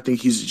 right? And I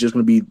think he's just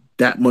going to be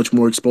that much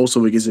more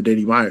explosive against the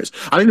Danny Myers.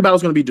 I think the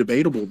battle's going to be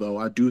debatable, though.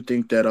 I do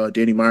think that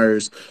Danny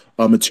Myers'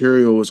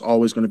 material is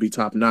always going to be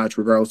top notch,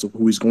 regardless of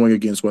who he's going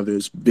against, whether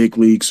it's big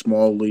league,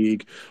 small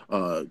league.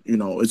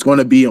 It's going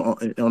to be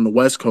on the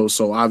West Coast,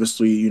 so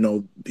obviously,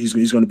 he's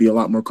going to be a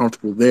lot more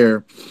comfortable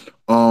there.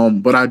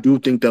 But I do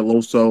think that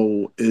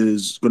Loso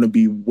is going to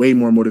be way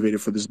more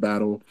motivated for this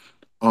battle.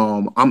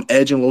 I'm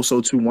edging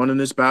Loso 2-1 in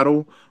this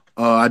battle.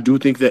 I do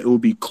think that it will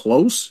be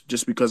close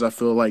just because I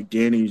feel like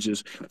Danny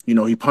just,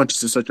 he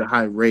punches at such a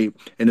high rate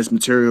and his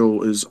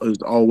material is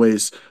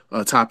always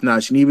top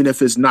notch. And even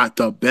if it's not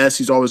the best,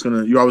 you're always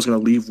gonna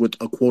leave with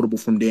a quotable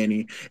from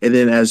Danny. And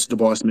then as the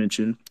boss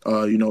mentioned,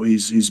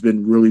 he's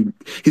been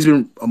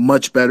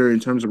much better in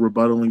terms of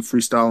rebuttaling,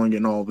 freestyling,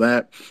 and all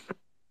that.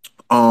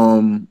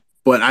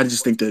 But I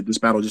just think that this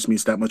battle just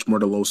means that much more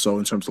to Loso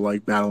in terms of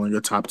like battling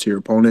a top tier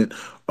opponent.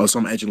 So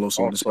I'm edging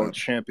Loso in this also battle.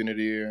 champion of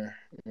the year.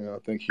 I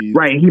think he's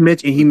Right. He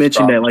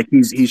mentioned that solid. like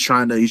he's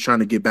trying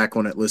to get back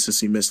on that list since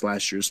he missed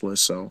last year's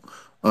list. So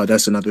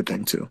that's another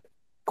thing too.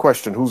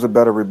 Question: Who's a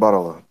better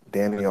rebuttaler,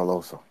 Danny or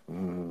Loso?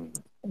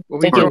 What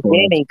we Think doing? it's Hardcore.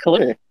 Danny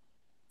clear.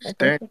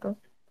 Okay, Stan, okay.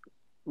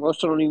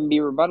 Most don't even be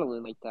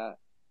rebuttaling like that.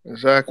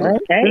 exactly.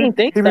 I He, ain't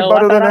think he so.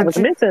 I rebutted thought in I that. was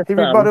missing He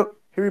something.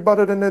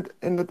 rebutted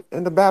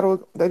in the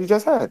battle that he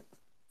just had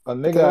A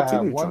at the nigga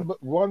have LTD one joint.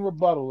 one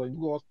rebuttal, and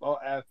you gonna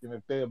start asking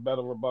if they a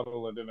better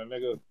rebuttaler than a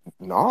nigga.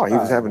 No, he All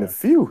was right, having a man.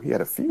 few. He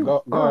had a few.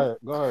 Go All go right. ahead,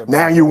 go ahead,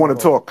 Now man. you Go on, want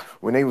to go. talk.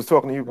 When they was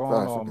talking to you, Go all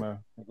on, right, okay. man.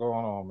 Go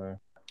on, man.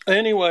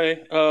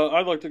 Anyway,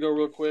 I'd like to go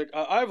real quick.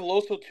 I have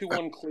Loso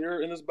 2-1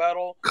 clear in this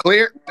battle.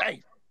 Clear.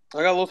 Dang.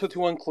 I got Loso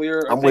 2-1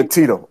 clear. I I'm with think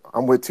Tito.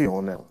 I'm with Tito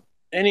on that one.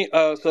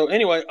 so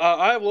anyway,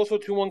 I have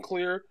Loso 2-1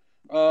 clear.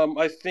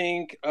 I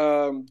think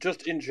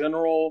just in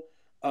general,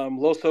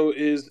 Loso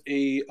is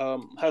a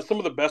has some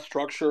of the best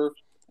structure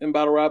in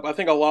battle rap. I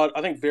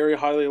think very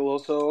highly of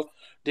Loso.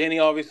 Danny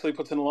obviously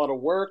puts in a lot of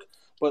work,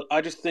 but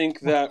I just think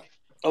that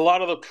a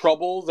lot of the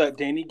trouble that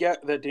Danny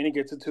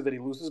gets into, that he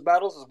loses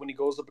battles, is when he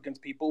goes up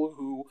against people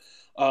who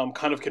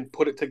kind of can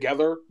put it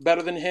together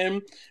better than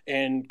him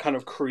and kind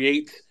of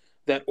create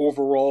that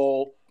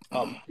overall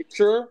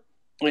picture.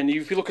 And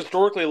if you look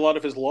historically, a lot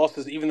of his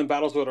losses, even in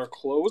battles that are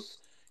close,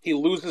 he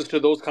loses to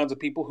those kinds of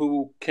people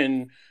who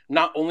can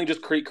not only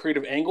just create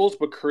creative angles,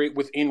 but create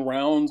within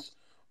rounds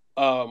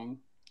um,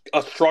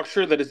 a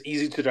structure that is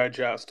easy to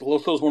digest.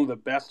 Loso is one of the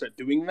best at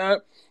doing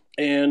that.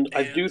 And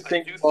I do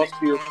think, boss,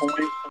 to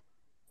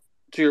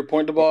your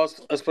point,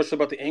 boss, especially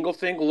about the angle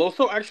thing,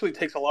 Loso actually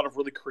takes a lot of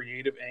really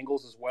creative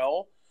angles as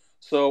well.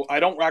 So I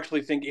don't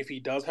actually think if he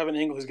does have an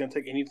angle, he's going to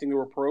take anything to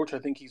approach. I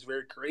think he's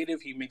very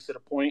creative. He makes it a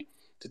point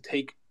to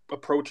take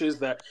approaches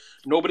that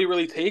nobody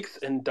really takes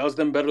and does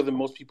them better than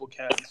most people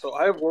can. So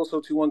I have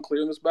Loso 2-1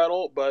 clear in this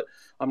battle, but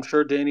I'm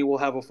sure Danny will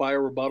have a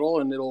fire rebuttal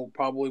and it'll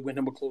probably win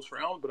him a close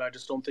round, but I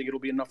just don't think it'll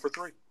be enough for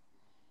three.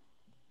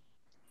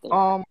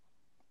 Um,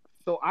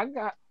 so I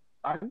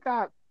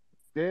got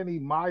Danny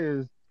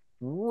Myers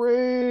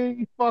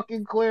pretty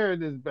fucking clear in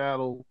this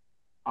battle.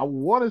 I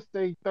want to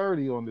say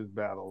 30 on this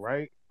battle,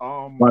 right?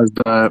 Why is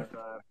that?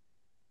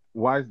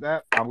 Why is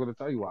that? I'm gonna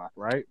tell you why,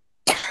 right?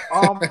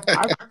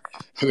 I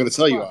I'm gonna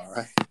tell you all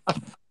right.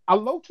 I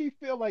low key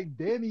feel like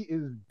Danny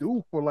is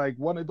due for like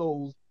one of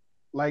those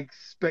like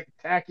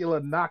spectacular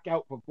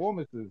knockout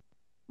performances.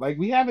 Like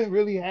we haven't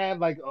really had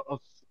like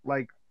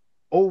like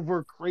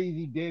over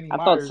crazy Danny I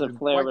thought Myers in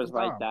Saflare quite was some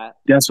like time. that.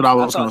 That's what I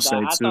I was gonna thought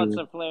that. say I thought too.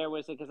 Saflare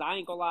was because I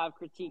ain't gonna lie, I've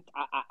critiqued.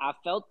 I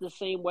felt the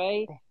same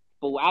way,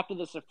 but after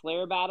the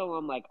Saflare battle,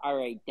 I'm like, all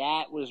right,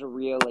 that was a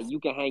real like you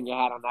can hang your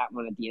hat on that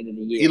one at the end of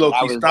the He year. low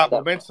That key was stopped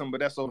that. momentum, but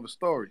that's over the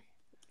story.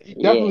 He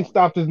definitely Yeah,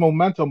 stopped his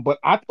momentum, but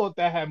I thought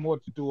that had more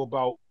to do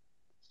about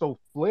so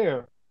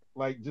Flair,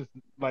 like just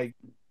like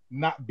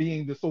not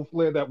being the so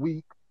Flair that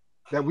we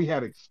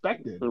had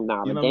expected.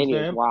 nah, You but know what I'm Danny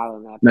was saying? wild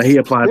in that Now he battle.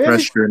 applied Danny,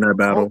 pressure in that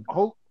hold, battle.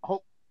 hold,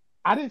 hold.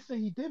 I didn't say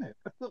he didn't.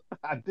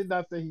 I did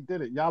not say he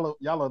did it. Y'all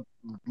are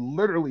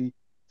literally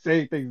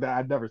saying things that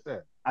I never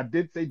said. I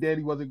did say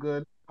Danny wasn't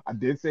good. I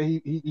did say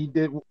he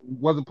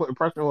wasn't putting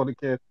pressure on the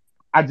kid.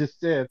 I just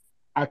said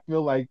I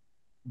feel like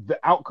the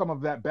outcome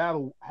of that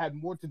battle had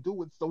more to do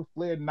with So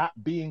Flair not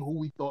being who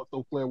we thought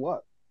So Flair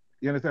was.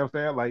 You understand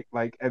what I'm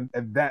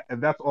saying?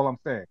 And that's all I'm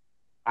saying.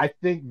 I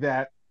think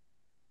that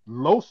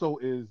Loso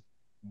is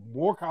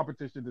more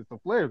competition than So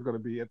Flair is going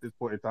to be at this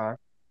point in time,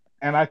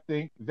 and I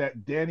think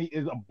that Danny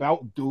is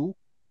about due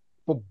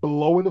for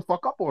blowing the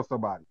fuck up on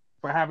somebody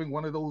for having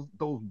one of those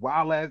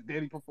wild ass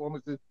Danny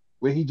performances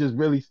where he just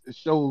really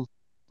shows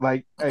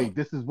like, hey,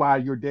 this is why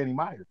you're Danny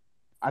Myers.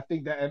 I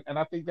think that, and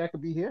I think that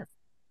could be here.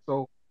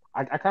 So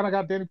I kind of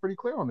got Danny pretty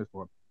clear on this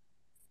one.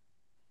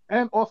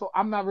 And also,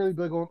 I'm not really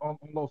big on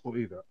Loso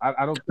either.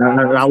 I don't.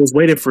 I was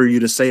waiting for you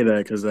to say that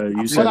because you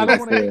But said I it don't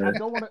want to hate. I before.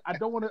 don't want to. I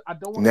don't want to. I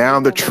don't want to Now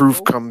hate the on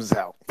truth Loso. comes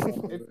out.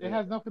 It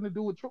has nothing to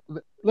do with truth.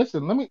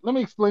 Listen, let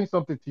me explain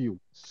something to you,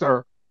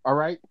 sir. All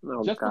right.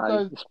 Oh Just God,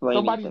 he's because explaining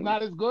somebody's things.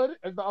 not as good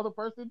as the other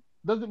person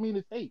doesn't mean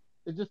it's hate.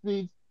 It just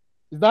means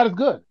it's not as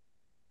good.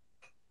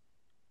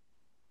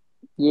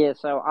 Yeah.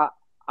 So,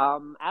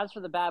 as for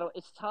the battle,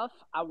 it's tough.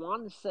 I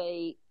want to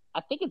say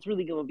I think it's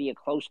really going to be a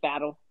close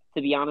battle.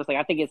 To be honest, like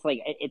I think it's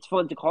like it's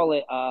fun to call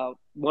it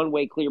one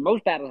way clear.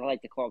 Most battles I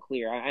like to call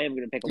clear. I am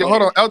going to pick a Yo, hold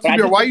winner, on, but I LTBR.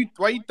 just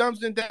Why you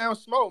thumbsing down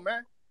Smoke,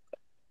 man?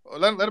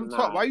 Let him talk.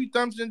 nah Why you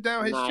thumbsing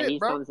down his nah shit, he's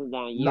bro? thumbs down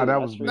No, you. that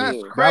That's was for me. That's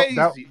you. That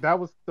crazy. that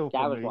was still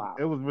That for was me. wild.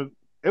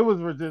 It was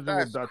residual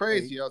That's Dutch hate.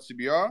 crazy,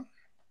 LTBR.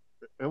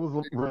 It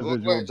was residual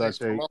Go ahead, Dutch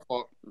Jason. hate. My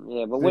fault.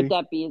 Yeah, but with See,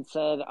 that being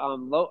said,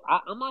 I'm not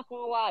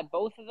gonna lie,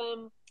 both of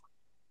them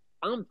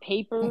on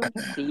paper,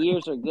 the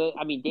years are good.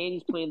 I mean,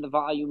 Danny's playing the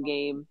volume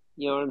game.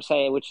 You know what I'm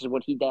saying, which is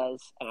what he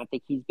does, and I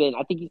think he's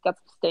got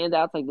some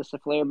standouts like the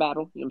Flair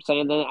battle. You know what I'm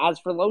saying. Then as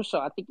for Loso,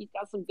 I think he's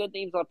got some good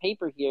names on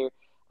paper here.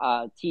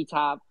 T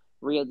Top,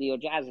 Real Deal,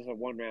 Jazz is a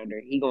one rounder.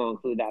 He gonna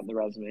include that in the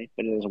resume,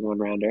 but it is a one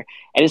rounder,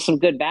 and it's some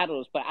good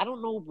battles. But I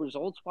don't know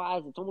results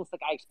wise. It's almost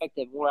like I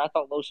expected more. I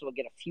thought Loso would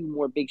get a few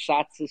more big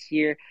shots this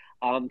year.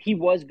 He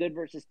was good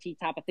versus T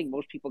Top. I think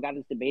most people got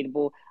his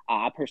debatable.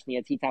 I personally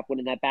had T Top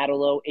winning that battle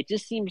though. It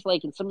just seems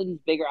like in some of these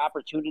bigger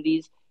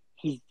opportunities,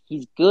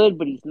 he's good,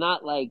 but he's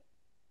not like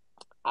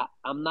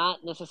I'm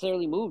not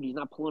necessarily moved. He's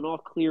not pulling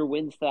off clear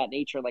wins to that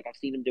nature like I've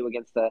seen him do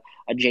against a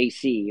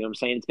JC. You know what I'm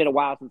saying? It's been a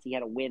while since he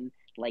had a win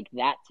like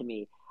that to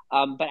me.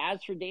 But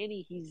as for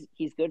Danny,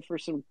 he's good for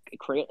some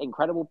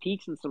incredible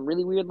peaks and some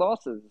really weird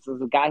losses. This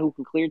is a guy who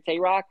can clear Tay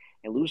Rock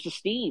and lose to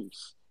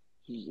Steams.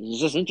 He's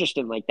just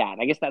interesting like that.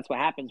 I guess that's what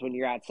happens when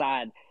you're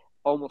outside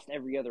almost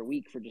every other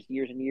week for just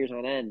years and years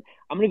on end.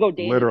 I'm gonna go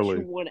Danny literally.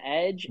 2-1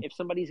 edge. If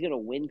somebody's gonna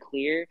win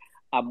clear,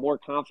 I'm more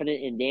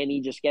confident in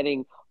Danny just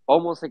getting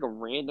almost like a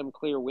random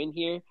clear win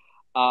here.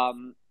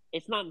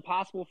 It's not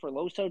impossible for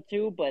Loso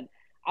too, but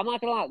I'm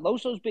not gonna lie,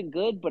 Loso's been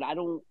good, but I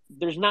don't.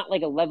 There's not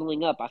like a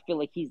leveling up. I feel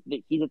like he's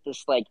at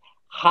this like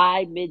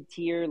high mid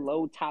tier,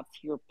 low top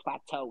tier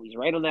plateau. He's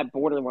right on that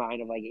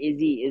borderline of like is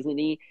he, isn't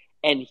he?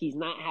 And he's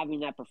not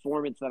having that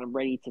performance that I'm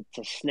ready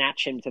to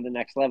snatch him to the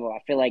next level. I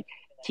feel like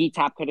T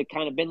Top could have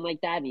kind of been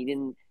like that, and he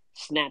didn't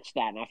snatch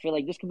that. And I feel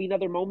like this could be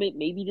another moment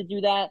maybe to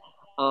do that.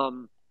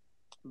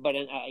 But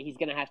he's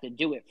going to have to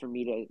do it for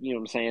me to, you know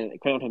what I'm saying,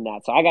 crown him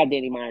that. So I got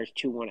Danny Myers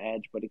 2-1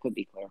 edge, but it could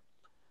be clear.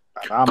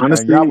 And y'all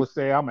Honestly, would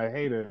say I'm a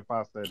hater if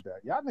I said that.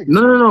 Y'all niggas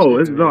no, be no,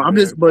 no. spitting No, in I'm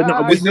here. just, but no,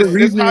 Y'all, but This your this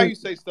this how reasoning, you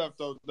say stuff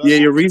though, yeah,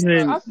 Dutch. your I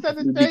reasoning said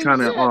the would be same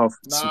kind of shit. off.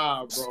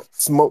 Nah, bro.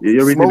 Smoke, Yeah,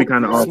 your reasoning be smoke,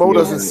 kind of off a smoke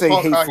little doesn't Yo, bit. say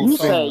talk how he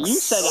hateful talk. You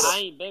said things. I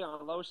ain't big on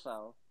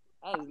Loso.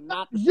 That is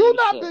not the You same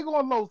not shit. big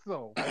on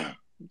Loso. I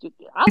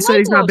He said like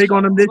he's not big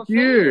on him Loso. I'm this a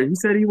year. fan. He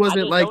said he I wasn't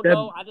just like don't that.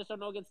 know. I just don't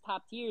know against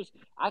top tiers.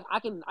 I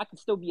can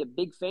still be a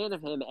big fan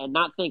of him and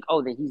not think,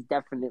 oh, that he's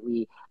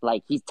definitely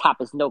like he's top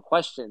is no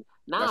question.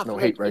 Nah, I That's no feel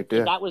like hate right if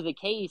there. that was the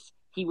case,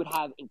 he would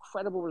have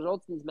incredible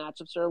results in these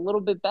matchups. Are a little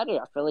bit better.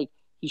 I feel like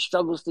he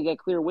struggles to get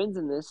clear wins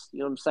in this. You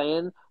know what I'm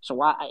saying? So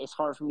why it's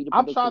hard for me to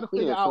I'm predict trying him to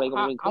figure clear. So out they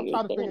gonna how win I'm clear is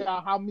trying to figure Danny.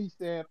 out how me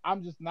saying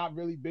I'm just not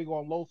really big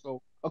on Loso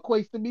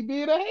equates to me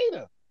being a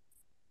hater.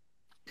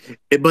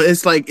 But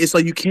it's like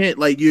you can't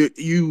like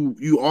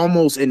you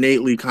almost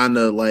innately kind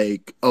of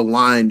like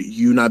aligned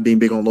you not being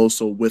big on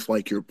Loso with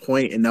like your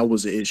point, and that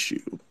was the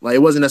issue. Like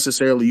it wasn't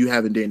necessarily you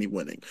having Danny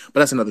winning, but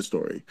that's another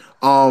story.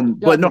 Y'all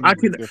But no, I niggas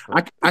is can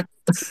different. I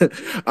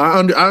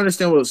I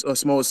understand what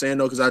Smo was saying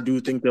though, because I do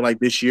think that like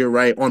this year,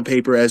 right, on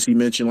paper, as he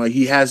mentioned, like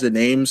he has the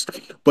names,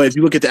 but if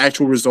you look at the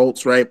actual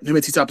results, right, him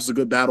and T Top is a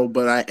good battle,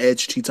 but I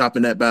edged T Top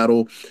in that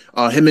battle.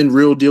 Him and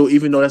Real Deal,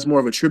 even though that's more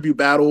of a tribute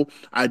battle,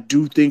 I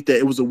do think that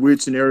it was a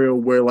weird scenario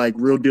where like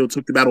Real Deal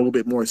took the battle a little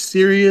bit more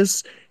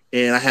serious.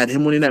 And I had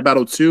him winning that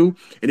battle too.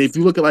 And if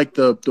you look at like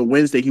the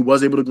wins that he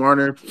was able to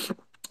garner,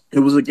 it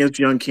was against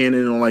Young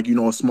Cannon on like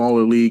a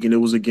smaller league, and it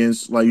was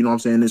against like what I'm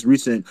saying this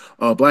recent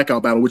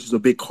blackout battle, which is a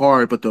big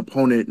card, but the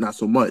opponent not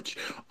so much.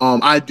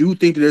 I do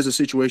think that there's a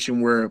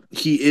situation where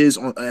he is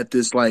at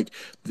this like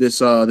this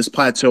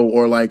plateau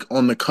or like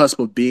on the cusp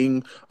of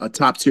being a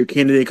top tier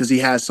candidate because he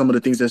has some of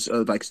the things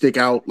that like stick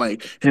out,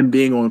 like him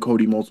being on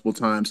Cody multiple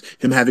times,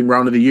 him having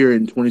round of the year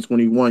in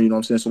 2021. You know what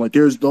I'm saying? So like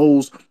there's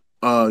those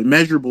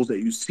measurables that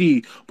you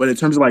see, but in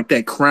terms of like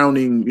that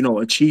crowning,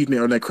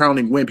 achievement or that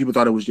crowning win, people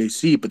thought it was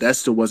JC, but that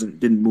still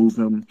didn't move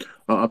him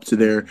up to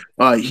there.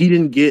 He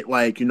didn't get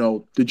like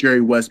the Jerry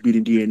West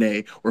beating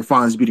DNA or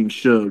Fonz beating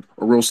Suge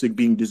or Real Sick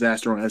being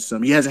disaster on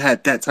SM. He hasn't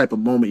had that type of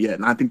moment yet,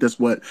 and I think that's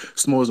what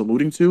Smo is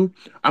alluding to.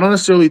 I don't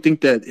necessarily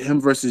think that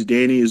him versus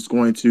Danny is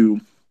going to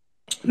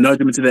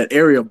nudge him into that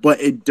area, but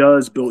it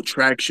does build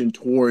traction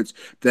towards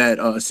that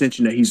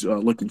ascension that he's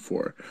looking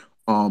for.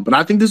 But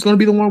I think this is going to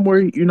be the one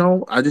where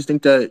I just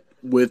think that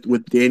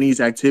with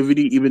Danny's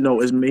activity, even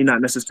though it may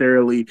not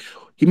necessarily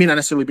he may not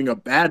necessarily bring a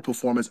bad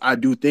performance, I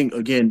do think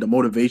again the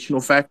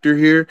motivational factor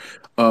here,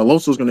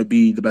 Loso is going to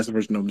be the best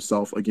version of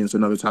himself against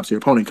another top tier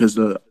opponent because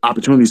the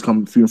opportunities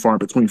come few and far in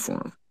between for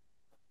him.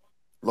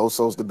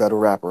 Loso's the better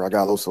rapper. I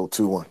got Loso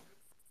 2-1.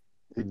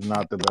 He's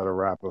not the better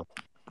rapper.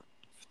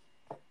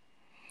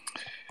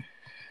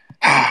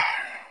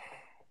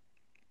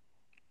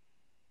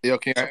 Yeah,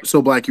 okay.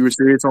 So, Black, you were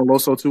serious on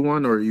Loso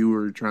 2-1, or you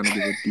were trying to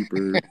give a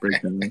deeper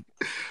breakdown?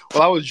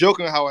 Well, I was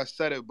joking how I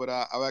said it, but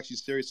I'm actually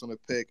serious on the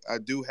pick. I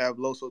do have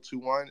Loso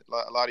 2-1.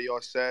 A lot of y'all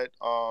said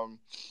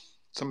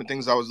some of the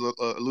things I was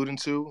alluding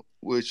to,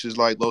 which is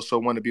like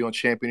Loso wanted to be on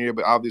champion year,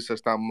 but obviously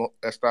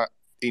that's not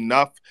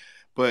enough.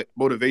 But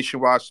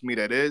motivation-wise, to me,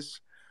 that is.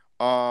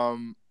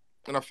 And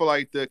I feel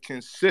like the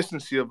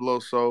consistency of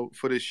Loso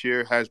for this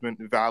year has been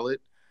valid.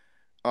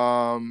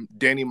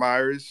 Danny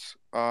Myers,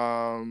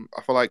 I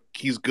feel like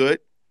he's good.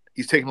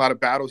 He's taking a lot of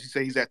battles. He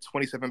said he's at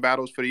 27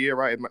 battles for the year,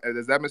 right?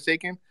 Is that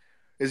mistaken?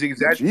 Is he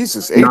exaggerating?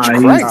 Jesus Nah, H.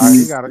 he,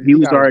 Christ. he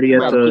was already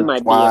at He the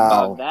might be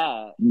above Wow.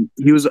 that.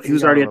 he was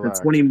gotta already at the relax.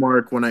 20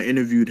 mark when I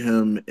interviewed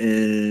him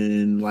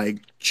in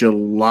like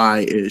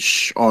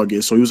July-ish,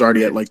 August. So he was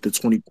already at like the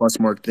 20 plus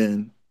mark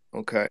then.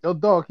 Okay. Yo,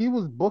 dog, he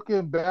was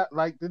booking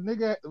like the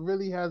nigga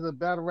really has a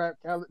battle rap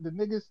calendar. The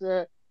nigga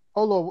said,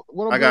 "Hold on,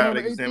 what I'm I doing got on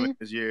to the examine 18th?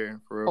 his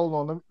year for real.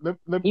 Hold on, He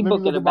let me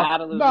booking look a at my.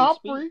 battle as Nah, we I'm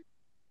speak.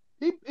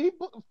 free. He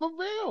booked for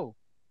real.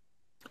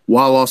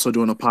 While also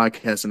doing a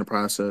podcast in the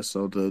process.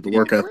 So the Yeah,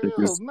 work For ethic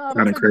real. is Nah, that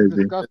kind of nigga's crazy. it's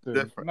disgusting.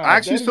 different. I Nah,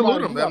 actually Danny salute Myers,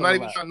 him. you I'm gotta not even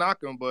relax. trying to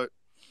knock him, but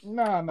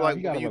Nah, like you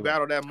when gotta you relax.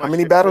 battle that How much,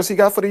 many battles he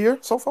got for the year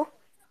so far?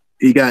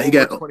 He over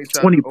got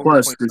 27, 20 over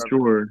plus for 27.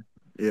 sure.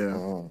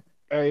 Yeah.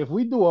 Hey, if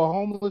we do a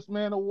homeless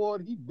man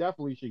award, he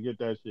definitely should get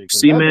that shit because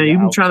See, that man, nigga you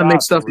be trying to make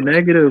outside for stuff real.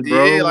 negative,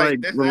 bro. Yeah, like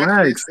Like, that's actually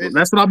relax. it's.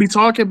 That's what I'll be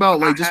talking about.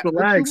 Like, just What you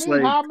relax. mean?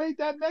 Like, How I made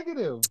that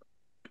negative?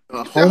 a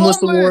You said homeless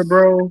award, homeless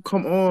bro.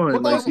 Come on.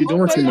 Because Like, because he you're doing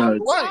homeless too stay is much.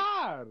 blank.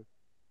 outside.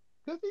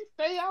 Because he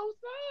stay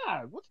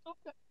outside. What's up?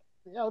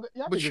 Yo,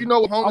 y'all But you niggas,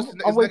 know, homeless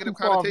I'm is way negative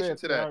too far connotation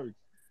advanced to to that that. hurts.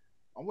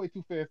 I'm way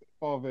too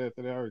far advanced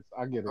to that hurts.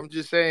 I get it. I'm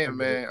just I saying, get it.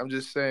 man. I'm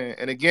just saying.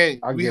 And again,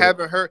 I we get it.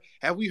 haven't heard.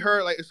 Have we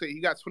heard like I say he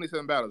got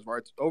 27 battles,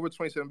 right? Over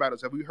 27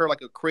 battles. Have we heard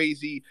like a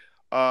crazy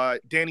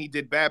Danny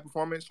did bad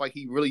performance, like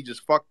he really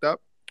just fucked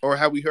up, or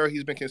have we heard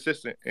he's been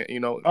consistent,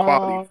 quality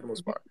Uh, for the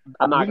most part?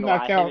 I'm not we gonna not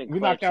lie, him count. and We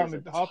not Clips is counting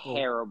a the hustle.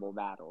 terrible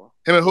battle.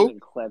 Him and Him who?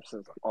 and Clips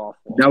is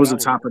awful. That was the That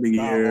was top of the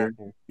god year.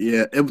 awful.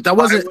 Yeah, that I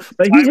wasn't. would.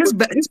 But I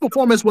would. his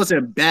performance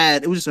wasn't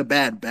bad. It was just a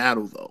bad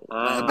battle, though.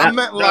 Like a I bad.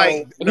 meant Uh,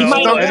 like No, he the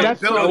might no, have And stomach won.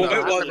 that's building Charlie no. up.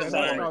 It Clips. That's what I wasn't And meant that's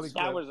more. Lang. Charlie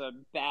That Clips. was a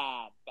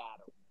bad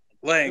battle.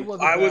 It Lang. was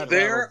a I was bad battle,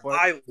 there.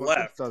 I but Clips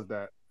left. does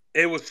that.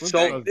 It was Clips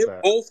so. does They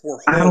that. both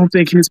were I horrible. don't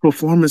think his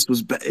performance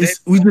was bad. They both.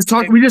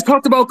 They We just both.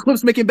 talked about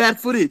Clips making bad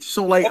footage.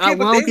 So like, Okay, when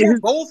but I they look at were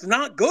his. both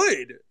not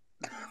good.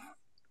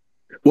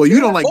 Well, They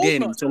you don't were like both Danny,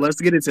 not so good.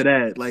 let's get into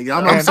that. Like,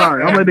 I'm And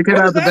sorry, I'm letting the cat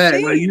What out does the that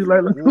bag. Like you, mean?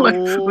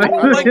 like, I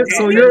don't like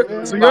so Danny. your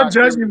Here we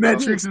judgment go.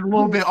 metrics is a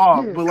little bit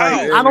off. But like, How?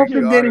 I Here we don't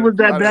think go. Danny was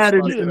that I done bad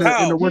fucked it up. in the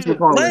How?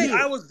 whatchamacallit. Lang,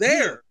 I was yeah,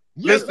 there.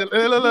 Listen,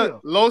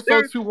 look. yeah.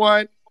 Loso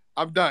 2-1.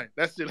 I'm done.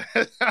 That's it.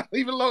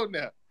 Leave it alone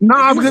now.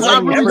 Nah, You because Danny I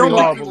like was really pretty don't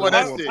like. everybody. horrible So in the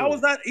That's how, fourth it. how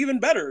is quarter. that even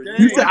better? You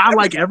You said Dang. like I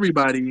like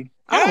everybody. everybody.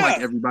 I don't like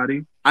Yeah.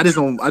 everybody. I just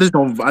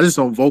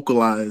don't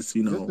vocalize.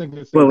 This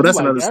nigga Well, said you that's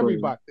like another story.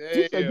 everybody.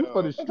 You said you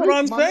for the Damn. That's what streets,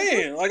 I'm my nigga.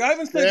 saying. Like I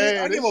haven't said this. I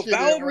Damn, give this a shit ain't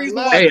valid reason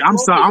why relaxed. Hey, you broke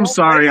I'm your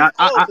sorry. fans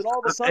out, and all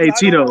of a sudden Hey I don't like.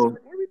 Tito.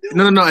 What are we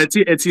No, no,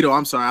 doing? no. Tito,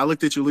 I'm sorry. I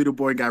looked at your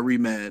leaderboard, and got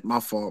re-mad. My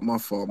fault.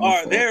 All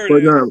right, there it But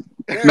is. no,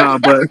 There it nah,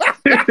 is. but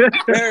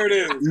There it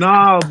is.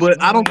 nah, but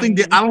Mm,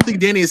 I don't think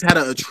Danny has had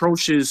an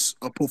atrocious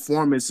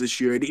performance this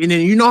year. And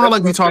then you know how That's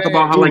like what we I'm talk about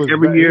saying. how like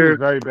every he was year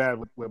very bad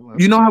with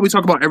you know how we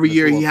talk about in every the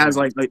year two he on has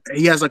three. like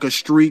he has like a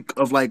streak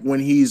of like when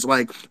he's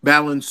like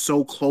battling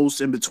so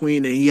close in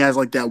between and he has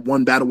like that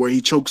one battle where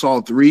he chokes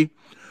all three.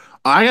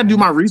 I gotta do Mhm.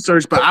 my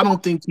research, but I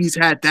don't think he's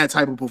had that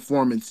type of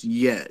performance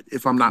yet,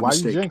 if I'm not Why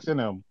you mistaken. jinxing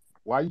him?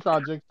 Why you try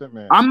to jinx that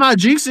man? I'm not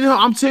jinxing him.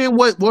 I'm saying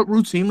what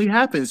routinely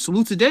happens.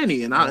 Salute to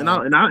Danny, Uh,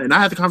 and I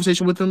had the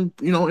conversation with him,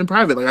 in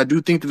private. Like I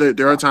do think that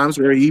there are I, times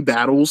where he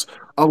battles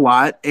a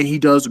lot and he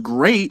does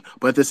great,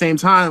 but at the same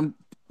time,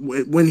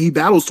 when he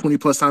battles 20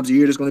 plus times a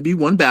year, there's going to be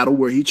one battle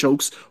where he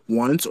chokes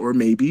once or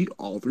maybe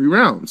all three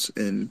rounds,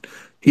 and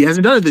he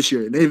hasn't done it this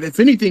year. If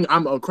anything,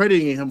 I'm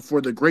accrediting him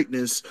for the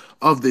greatness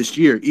of this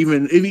year.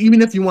 Even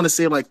if you want to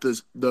say like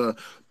the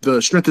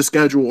strength of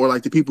schedule or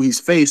like the people he's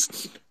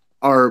faced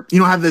are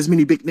have as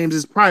many big names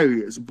as prior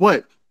years,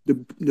 but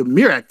the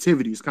mere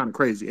activity is kind of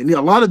crazy. And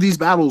a lot of these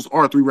battles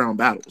are 3 round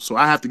battles, so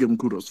I have to give him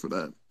kudos for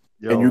that.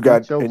 And Yo, if he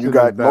you chokes in this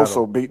got Moso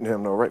battle, beating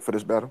him though, right, for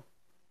this battle?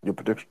 Your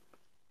prediction?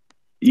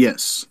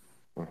 Yes.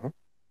 Mm-hmm.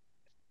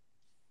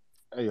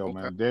 hey yo, Okay.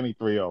 man, Danny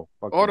 3-0.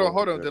 Fuck the Hold on.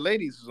 bullshit. The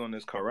ladies is on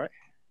this card, right?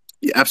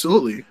 Yeah,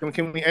 absolutely.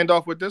 Can we end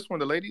off with this one?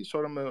 The ladies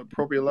show them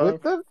appropriate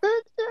With love. the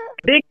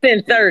bitch,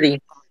 Vixen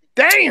 30.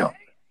 Damn,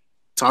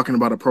 Talking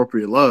about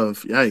appropriate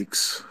love.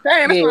 Yikes.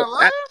 damn, that's Yeah, not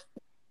love.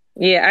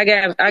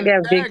 I That's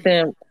got tagging.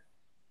 Vixen.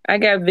 I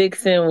got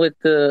Vixen with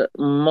the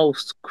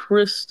most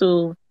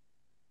crystal,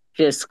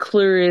 just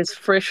clearest,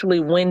 freshly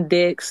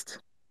Windexed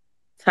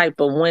type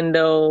of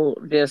window,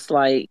 just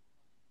like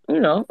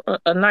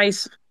a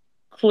nice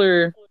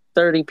clear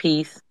 30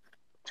 piece.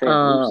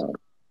 Translucent. Um,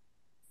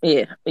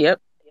 yeah, yep,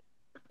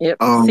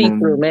 see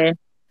through, Um, man.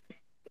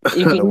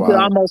 You can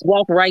Wow. almost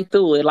walk right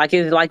through it, like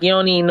it's like you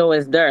don't even know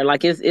it's there.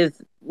 Like it's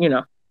you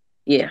know,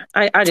 yeah.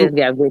 I Two just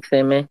got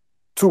Vixen, man.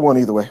 2-1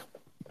 either way.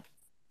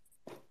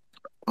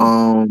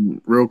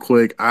 real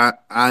quick,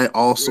 I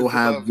also Where's the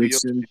have love for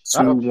your Vixen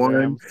shut two up, one,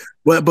 Shams.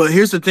 but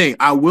here's the thing.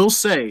 I will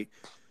say,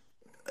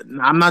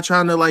 I'm not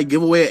trying to like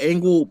give away an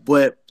angle,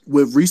 but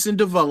with recent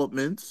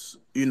developments,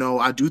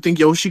 I do think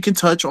Yoshi can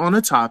touch on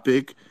a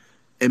topic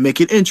and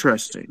make it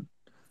interesting.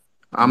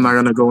 I'm not Mm-hmm.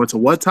 gonna go into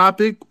what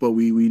topic, but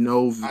we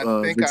know I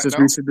think I Vixen's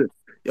know. recent.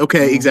 Okay,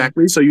 Mm-hmm.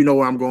 exactly. So you know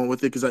where I'm going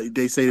with it because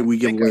they say that I we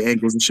give think I away do.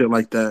 angles and shit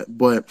like that.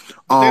 But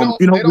But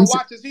they don't recent.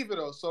 watch us either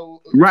though.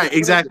 So Right, what is it?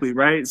 exactly,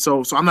 right.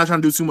 So I'm not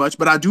trying to do too much,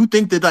 but I do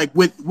think that like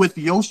with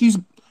Yoshi's,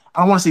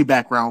 I don't want to say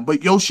background,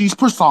 but Yoshi's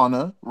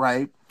persona,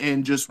 right,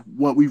 and just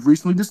what we've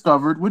recently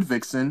discovered with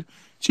Vixen,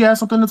 she has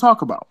something to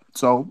talk about.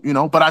 So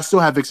but I still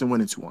have Vixen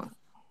winning 2-1.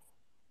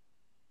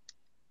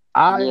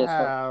 I Yeah, so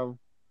have.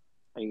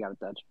 oh, you got it,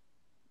 Dutch.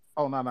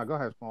 Oh no, no, go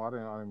ahead, Small. I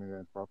didn't mean to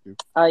interrupt you.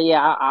 Yeah,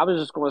 I was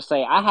just gonna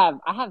say I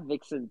have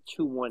Vixen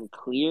 2-1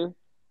 clear.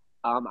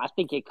 I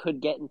think it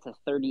could get into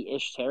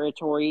 30-ish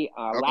territory.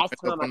 Oh, Last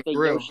end up time I on the think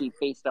grill. Yoshi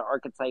faced an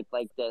archetype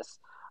like this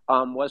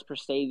was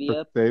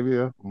Prestavia.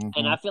 Prestavia. And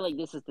Mm-hmm. I feel like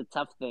this is the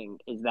tough thing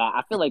is that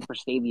I feel like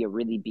Prestavia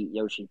really beat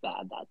Yoshi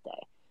bad that day.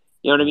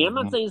 You know what I mean? I'm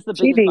not Mm-hmm. saying it's the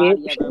She biggest did,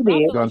 body she ever, but I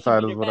did. feel like Gun she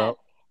beat her titles bad. without.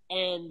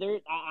 And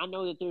I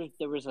know that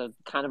there was a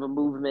kind of a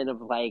movement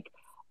of like,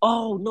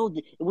 oh no,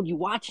 when you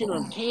watch it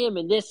on cam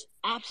and this,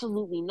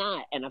 absolutely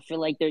not. And I feel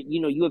like there,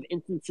 you have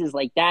instances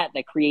like that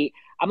create.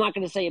 I'm not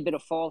going to say a bit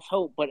of false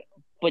hope,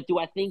 but do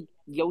I think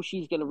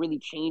Yoshi's going to really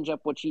change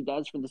up what she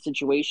does for the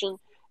situation?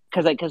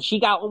 Because she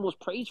got almost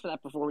praised for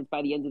that performance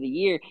by the end of the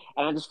year,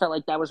 and I just felt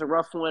like that was a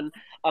rough one.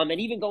 And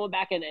even going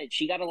back and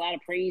she got a lot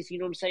of praise, you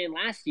know what I'm saying,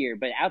 last year.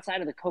 But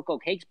outside of the Coco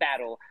Cakes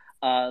battle,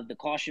 the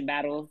caution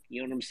battle,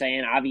 you know what I'm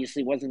saying,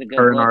 obviously wasn't a good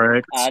Her and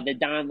look. RX. The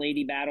Don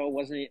Lady battle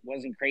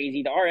wasn't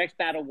crazy. The RX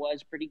battle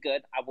was pretty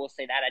good. I will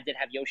say that I did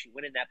have Yoshi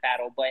winning that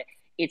battle, but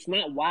it's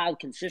not wild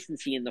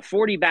consistency in the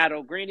 40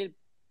 battle. Granted,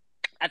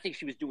 I think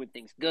she was doing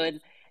things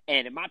good.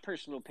 And in my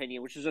personal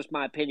opinion, which is just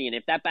my opinion,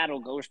 if that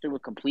battle goes through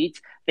and completes,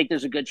 I think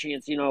there's a good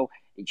chance,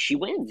 she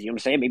wins. You know what I'm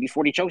saying? Maybe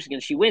 40 chokes again,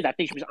 she wins. I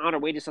think she was on her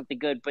way to something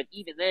good. But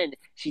even then,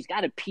 she's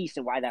got a piece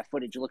in why that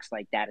footage looks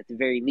like that at the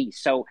very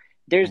least. So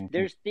there's Mm-hmm.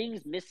 there's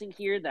things missing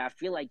here that I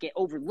feel like get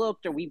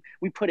overlooked, or we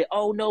put it,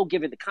 oh no,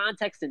 given the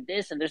context and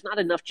this, and there's not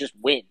enough just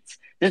wins.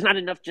 There's not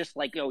enough just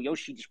like, yo,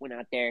 Yoshi just went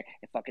out there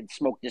and fucking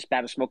smoked this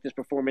battle, smoked this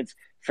performance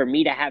for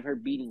me to have her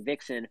beating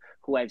Vixen,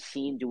 who I've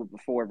seen do it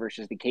before,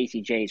 versus the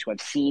KCJs, who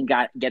I've seen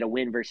get a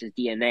win versus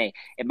DNA.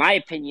 In my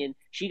opinion,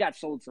 she got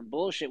sold some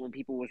bullshit when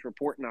people was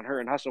reporting on her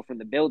and Hustle from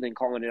the building,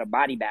 calling it a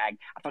body bag.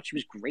 I thought she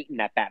was great in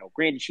that battle.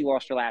 Granted, she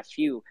lost her last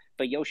few,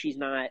 but Yoshi's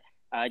not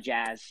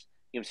Jazz.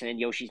 You know what I'm saying?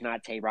 Yoshi's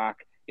not Tay Rock.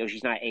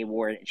 Yoshi's not A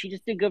Ward. She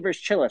just did good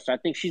versus Chilla. So I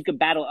think she's good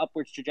battle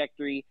upwards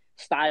trajectory,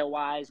 style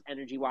wise,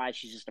 energy wise.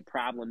 She's just a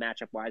problem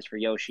matchup wise for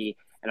Yoshi.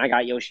 And I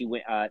got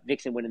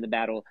Vixen winning the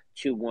battle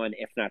 2-1,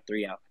 if not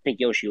 3-0. I think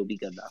Yoshi will be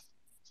good though.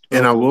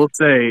 And I So will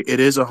say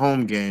it is a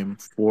home game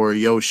for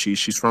Yoshi.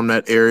 She's from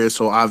that area,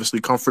 so obviously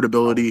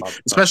I was comfortability, about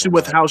to touch especially on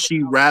with that. how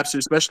she raps,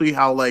 especially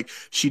how like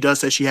she does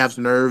say she has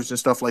nerves and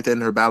stuff like that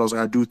in her battles.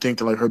 Like, I do think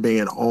that like her being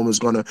at home there's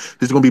gonna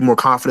be more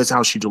confidence in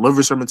how she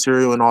delivers her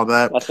material and all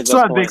that. That's a So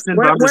good I point. Vixen,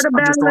 but Where the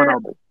I'm just battle throwing at?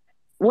 out.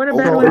 Where the So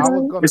battle Oakland, at, I was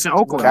man? gonna It's in what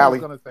Oakland. I was Cali,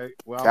 gonna say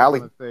what I was Cali,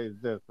 gonna say is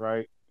this,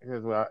 right?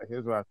 Here's where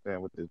I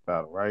stand with this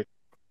battle, right?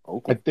 I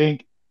Oakland.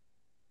 think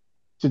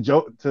to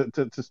Joe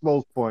to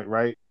Slow's point,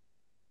 right?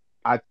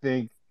 I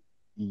think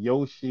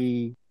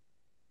Yoshi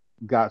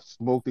got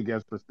smoked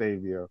against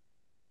Prestavia,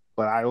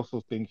 but I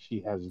also think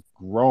she has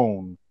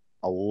grown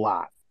a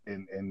lot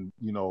in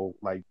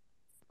like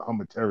her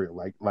material,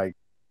 like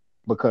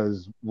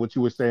because what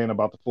you were saying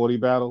about the 40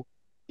 battle,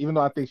 even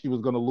though I think she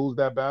was gonna lose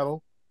that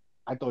battle,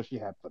 I thought she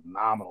had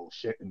phenomenal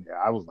shit in there.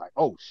 I was like,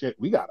 oh shit,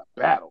 we got a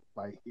battle.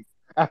 Like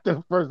after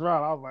the first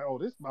round, I was like, oh,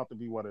 this is about to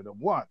be one of them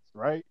ones,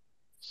 right?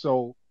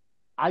 So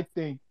I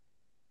think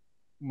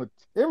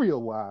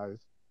material wise,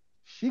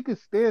 she could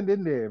stand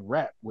in there and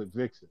rap with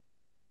Vixen,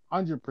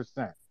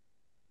 100%.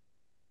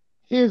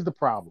 Here's the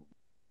problem.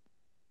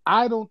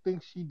 I don't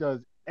think she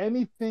does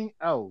anything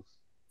else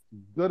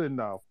good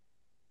enough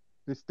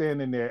to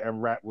stand in there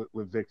and rap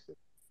with Vixen,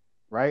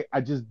 right?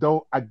 I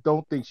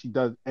don't think she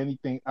does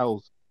anything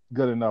else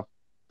good enough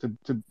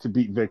to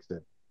beat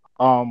Vixen.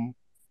 Um,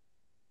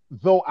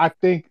 though I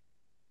think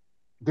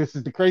this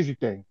is the crazy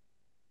thing.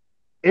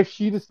 If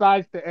she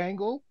decides to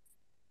angle,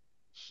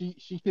 she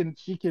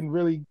can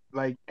really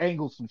like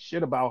angle some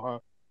shit about her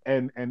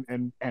and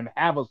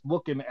have us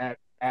looking at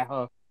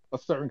her a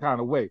certain kind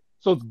of way.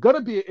 So it's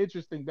gonna be an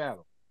interesting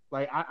battle.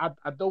 Like I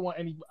don't want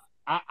any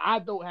I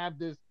don't have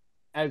this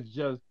as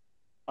just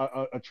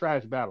a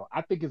trash battle.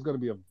 I think it's gonna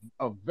be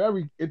a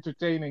very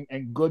entertaining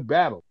and good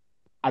battle.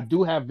 I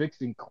do have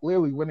Vixen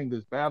clearly winning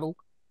this battle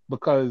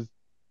because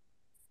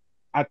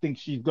I think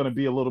she's going to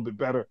be a little bit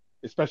better,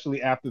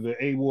 especially after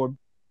the A Ward,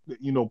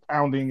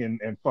 pounding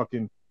and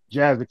fucking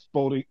Jazz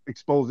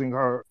exposing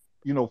her,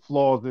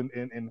 flaws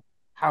and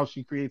how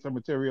she creates her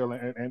material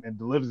and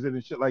delivers it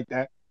and shit like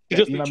that. She That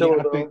just you be know what I mean? chiller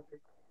I think though.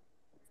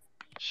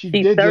 she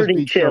She's did just 30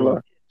 be Chilla.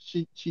 chiller.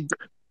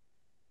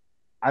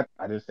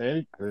 I didn't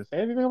say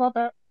anything about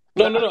that.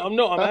 No, no,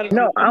 no. I'm adding.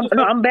 No, I'm I'm just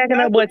no, I'm backing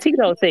up ad what libbing.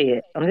 Tito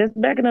said. I'm just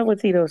backing up what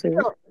Tito said.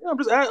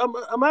 Yeah,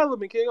 I'm ad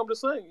libbing, King. I'm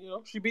just saying.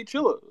 She beat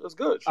Chilla. That's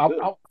good. She good.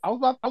 I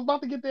was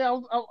about to get there. I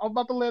was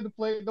about to land the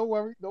plane. Don't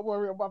worry.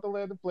 I'm about to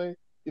land the plane.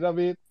 You know what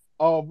I mean?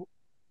 Um,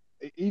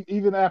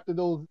 even after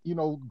those,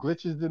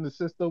 glitches in the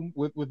system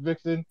with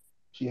Vixen,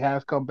 she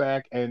has come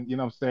back, and you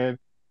know what I'm saying,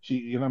 she,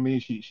 you know what I mean,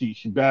 she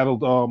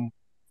battled,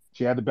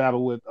 she had the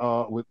battle with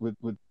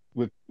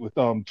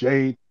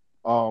Jade.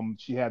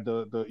 She had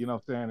the you know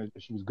what I'm saying,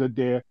 she was good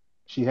there.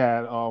 She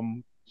had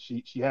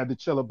she had the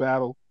Chiller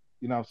battle.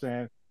 You know what I'm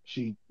saying?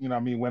 She, what I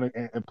mean, went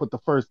and put the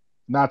first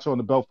notch on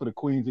the belt for the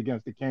Queens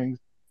against the Kings.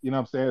 You know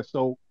what I'm saying?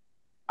 So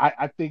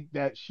I think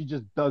that she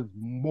just does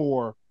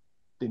more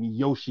than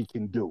Yoshi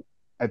can do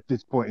at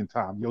this point in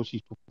time.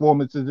 Yoshi's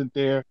performance isn't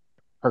there.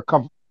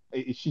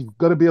 She's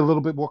gonna be a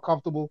little bit more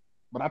comfortable,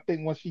 but I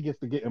think once she gets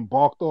to get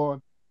embarked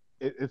on,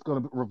 it's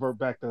gonna revert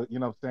back to,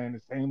 what I'm saying,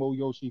 the same old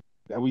Yoshi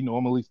that we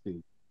normally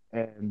see.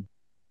 And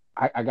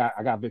I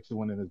got Vixen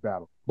winning this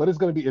battle, but it's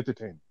gonna be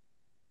entertaining.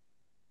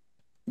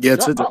 Yeah,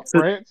 Shut up,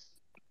 France.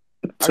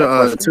 I got a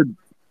question.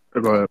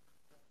 go ahead.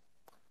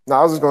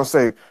 Now I was just gonna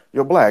say,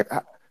 yo, Black,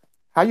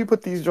 how you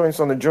put these joints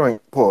on the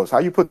joint? Pause. How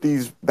you put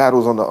these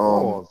battles on the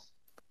Pause.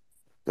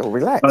 Yo,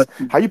 relax.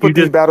 How you You put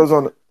these just battles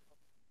on?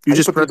 you How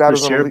you just put these press the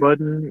battles on the? share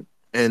button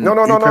No, and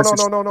no, you no, no, press no, the,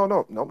 no, no, no,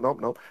 no, no, no,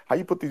 no. How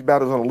you put these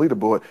battles on the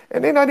leaderboard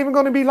and they're not even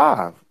going to be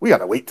live? We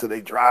gotta wait till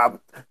they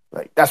drop.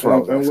 Like that's what I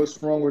was And asking.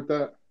 what's wrong with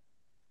that?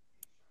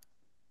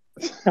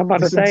 I'm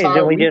about to This say,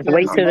 then entire we just weekend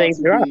wait is till they about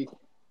to drop. be.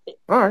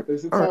 All right,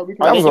 This all right. entire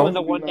weekend Are That is they was doing about all.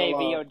 the to be one not day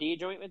live. VOD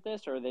joint with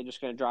this, or are they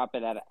just going to drop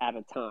it at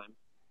a time?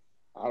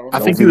 I don't I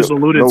No know. think he was VO,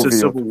 alluding no to VO.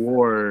 Civil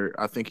War.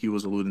 I think he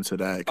was alluding to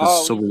that because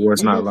Oh, Civil War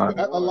is he's not doing live.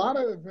 Civil A War. lot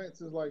of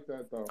events is like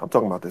that though. I'm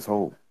talking about this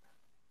whole.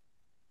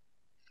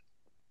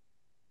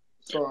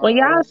 So Well,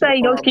 I y'all don't see the say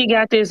Yoshi problem.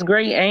 got this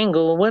great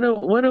angle. What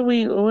are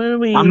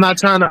I'm we? not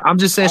trying to. I'm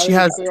just saying I she didn't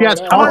has say she all has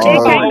that. Oh, I it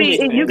said Uh, Oh, can't be.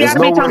 You OnlyFans. got there's to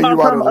no be way talking about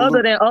you out of something the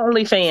other loop. than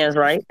OnlyFans,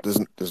 right?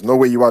 There's no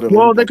way you out of the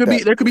well, loop like that,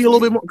 there could be Miss a little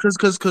bit Lady. more because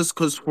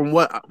from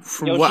what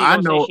Yoshi I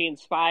gonna say know, she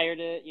inspired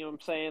it. You know what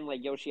I'm saying?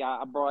 Like Yoshi,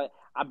 I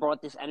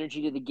brought this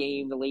energy to the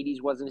game. The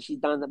ladies wasn't. She's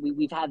done that.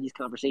 We've had these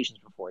conversations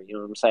before. You know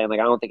what I'm saying? Like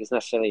I don't think it's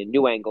necessarily a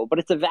new angle, but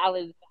it's a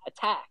valid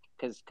attack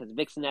because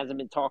Vixen hasn't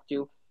been talked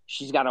to.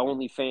 She's got her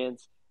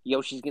OnlyFans.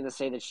 Yoshi's gonna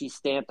say that she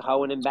stamped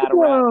Hoenn in battle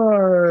rap.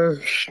 Uh,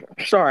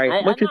 Sorry,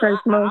 I what you know.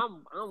 say, Smo?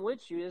 I'm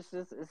with you.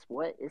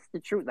 It's the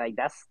truth. Like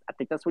I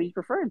think that's what he's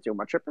referring to.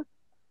 Am I tripping?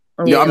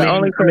 yeah, Yeah, the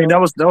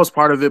OnlyFans. that was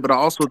part of it, but I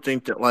also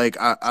think that like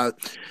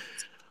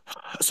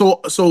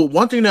so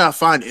one thing that I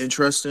find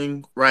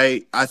interesting,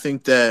 right? I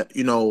think that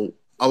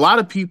a lot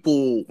of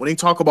people when they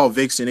talk about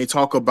Vixen, they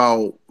talk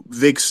about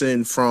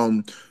Vixen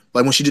from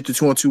like when she did the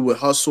 2-on-2 with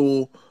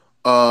Hustle,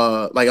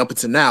 like up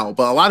until now.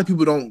 But a lot of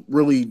people don't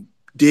really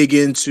dig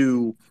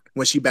into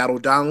when she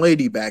battled Don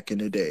Lady back in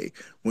the day,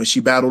 when she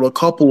battled a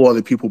couple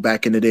other people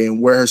back in the day,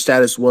 and where her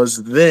status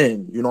was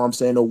then. You know what I'm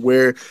saying? Or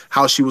where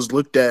how she was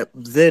looked at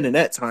then in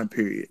that time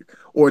period.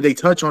 Or they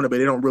touch on it, but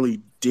they don't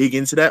really dig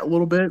into that a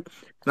little bit.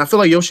 And I feel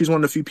like Yoshi's one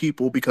of the few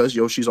people because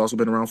Yoshi's also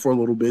been around for a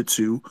little bit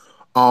too.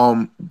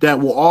 That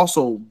will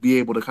also be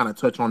able to kind of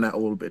touch on that a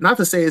little bit. Not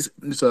to say it's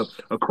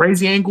a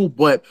crazy angle,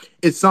 but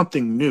it's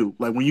something new.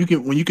 Like when you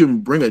can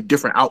bring a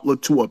different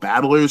outlook to a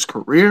battler's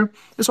career,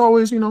 it's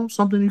always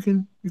something you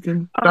can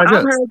I've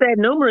digest. heard that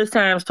numerous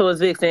times towards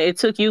Vixen. It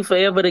took you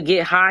forever to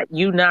get hot.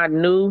 You not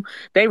new.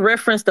 They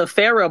referenced the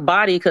Farrah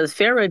body because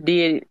Farrah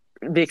did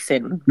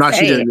Vixen No,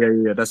 she bad. did. Yeah,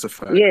 yeah, yeah. That's a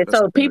fact. Yeah, That's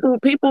a so fact.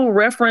 people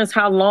reference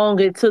how long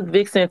it took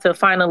Vixen to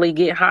finally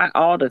get hot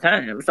all the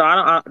time. So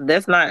I don't.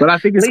 That's not But I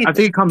think at it's I least.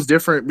 think it comes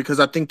different because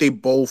I think they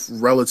both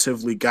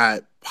relatively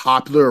got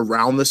popular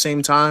around the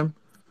same time.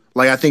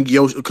 Like I think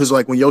Yoshi, because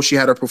like when Yoshi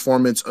had her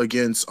performance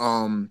against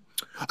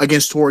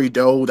Tori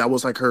Doe, that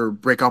was like her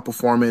breakout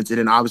performance, and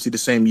then obviously the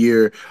same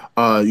year,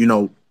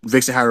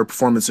 Vixen had her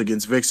performance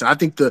against Vixen. I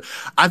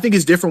think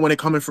it's different when it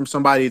coming from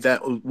somebody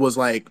that was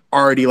like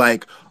already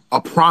like a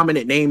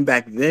prominent name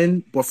back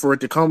then, but for it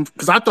to come,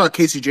 because I thought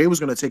KCJ was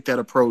going to take that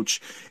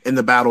approach in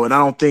the battle, and I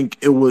don't think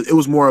it was. It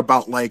was more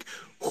about like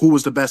who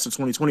was the best of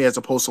 2020 as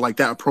opposed to like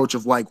that approach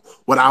of like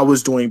what I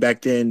was doing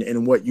back then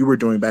and what you were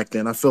doing back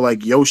then. I feel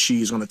like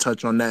Yoshi is going to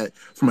touch on that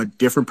from a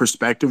different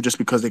perspective just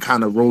because they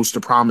kind of rose to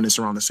prominence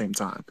around the same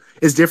time.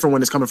 It's different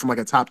when it's coming from like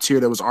a top tier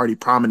that was already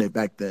prominent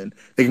back then.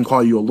 They can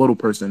call you a little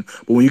person,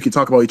 but when you can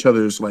talk about each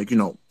other's like,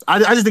 I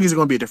just think it's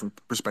going to be a different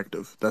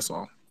perspective. That's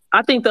all.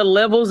 I think the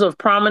levels of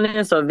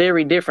prominence are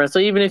very different. So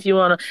even if you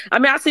want to, I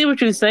mean, I see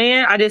what you're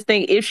saying. I just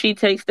think if she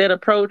takes that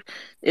approach,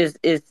 is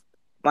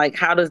like,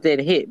 how does that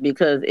hit?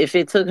 Because if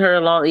it took her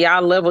along,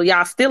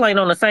 y'all still ain't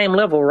on the same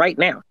level right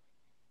now.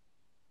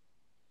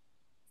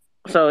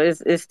 So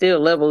it's still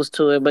levels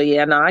to it. But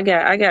yeah, no, I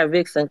got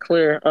Vixen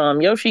clear.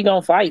 Yoshi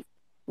gonna fight,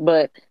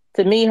 but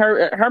to me,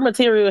 her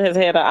material has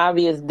had an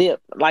obvious dip.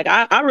 Like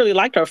I really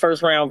liked her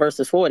first round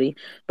versus 40,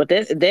 but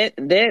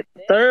that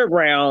third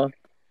round,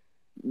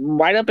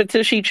 right up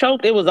until she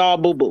choked, it was all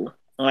boo boo.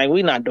 Like,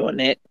 we not doing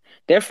that.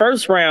 That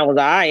first round was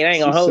all right. I ain't She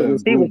gonna hold you.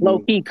 said She boo was low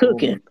boo. key Oh my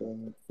cooking,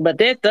 god. but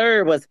that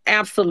third was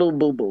absolute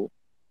boo boo.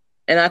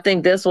 And I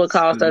think that's what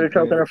caused her to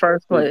choke in the Champagne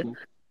first boo place. boo.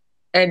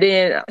 And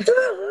then,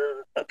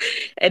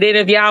 and then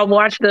if y'all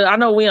watch I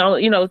know we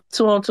don't,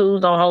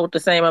 2-on-2s don't hold the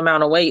same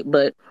amount of weight,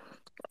 but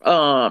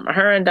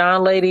her and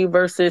Don Lady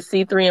versus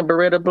C3 and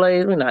Beretta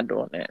Blaze, we're not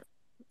doing that.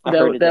 I heard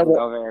That it that didn't was.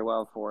 go very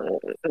well for her.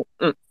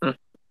 Mm, mm,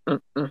 mm,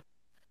 mm.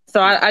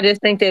 So I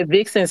just think that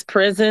Vixen's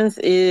presence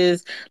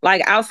is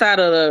like, outside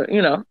of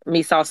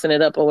me saucing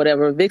it up or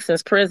whatever.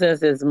 Vixen's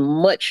presence is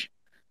much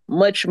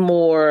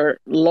more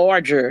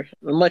larger,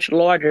 much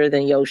larger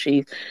than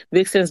Yoshi's.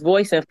 Vixen's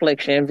voice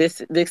inflection,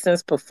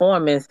 Vixen's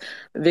performance,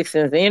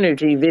 Vixen's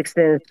energy,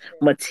 Vixen's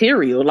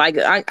material. Like,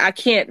 I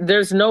can't.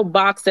 There's no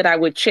box that I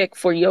would check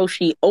for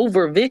Yoshi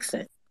over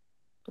Vixen.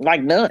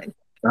 Like, none.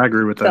 I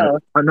agree with that.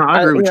 So, No,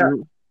 I agree with yeah,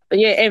 you.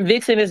 yeah, and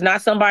Vixen is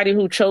not somebody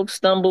who chokes,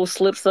 stumbles,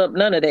 slips up,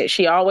 none of that.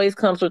 She always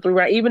comes through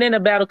right, even in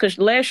a battle. Because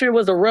last year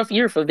was a rough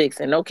year for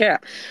Vixen, no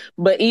cap.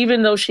 But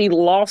even though she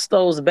lost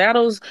those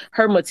battles,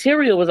 her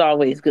material was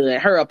always good.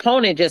 Her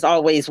opponent just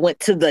always went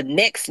to the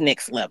next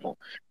level.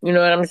 You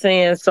know what I'm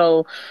saying?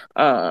 So,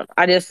 I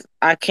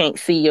can't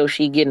see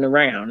Yoshi getting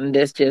around, and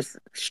that's just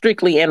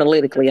strictly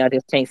analytically. I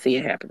just can't see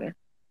it happening.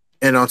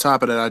 And on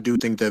top of that, I do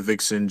think that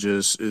Vixen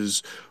just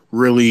is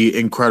really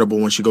incredible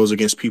when she goes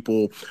against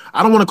people.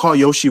 I don't want to call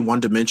Yoshi one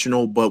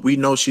dimensional, but we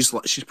know she's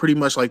pretty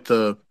much like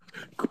the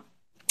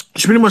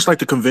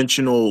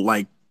conventional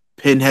like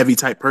pin heavy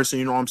type person.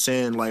 You know what I'm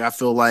saying? Like I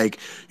feel like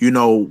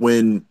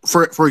when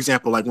for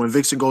example, like when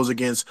Vixen goes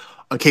against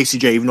a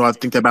KCJ, even though I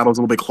think that battle's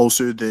a little bit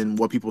closer than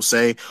what people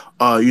say,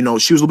 she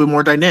was a little bit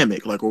more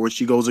dynamic. Like, or when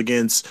she goes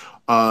against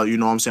what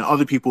I'm saying,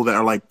 other people that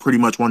are like pretty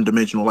much one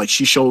dimensional. Like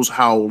she shows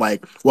how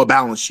like what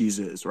balance she's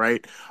is,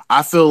 right?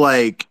 I feel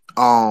like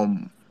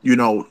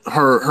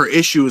her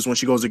issue is when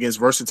she goes against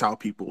versatile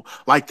people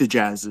like the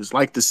Jazzes,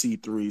 like the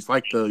C3s,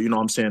 like the what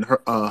I'm saying,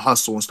 her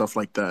hustle and stuff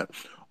like that.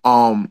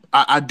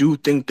 I do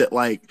think that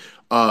like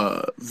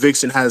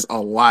Vixen has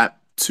a lot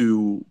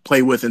to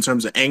play with in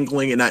terms of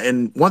angling,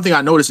 and one thing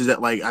I noticed is that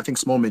like I think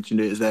Smo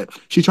mentioned it is that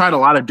she tried a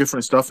lot of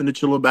different stuff in the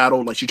Chilla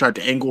battle. Like she tried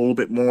to angle a little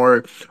bit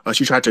more.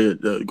 She tried to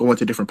go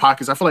into different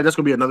pockets. I feel like that's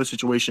gonna be another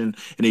situation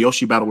in the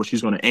Yoshi battle where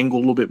she's gonna angle a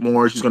little bit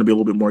more. She's gonna be a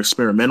little bit more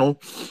experimental.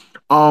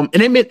 And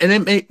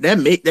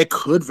that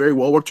could very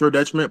well work to her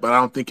detriment, but I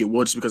don't think it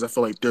would, just because I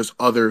feel like there's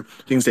other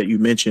things that you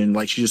mentioned,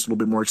 like she's just a little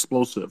bit more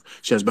explosive.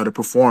 She has better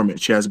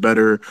performance. She has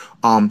better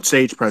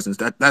stage presence.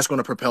 That's going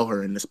to propel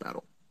her in this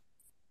battle.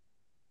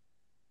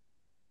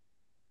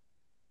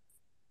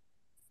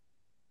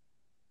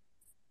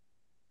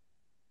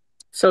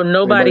 So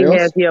Anybody nobody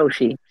has else?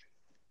 Yoshi.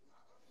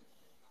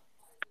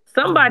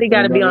 Somebody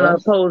got to be Anybody on the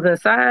else? opposing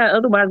side.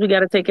 Otherwise, we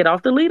got to take it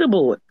off the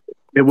leaderboard.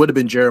 It would have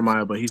been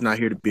Jeremiah, but he's not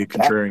here to be a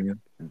contrarian.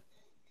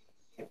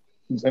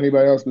 Is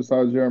anybody else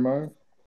besides Jeremiah?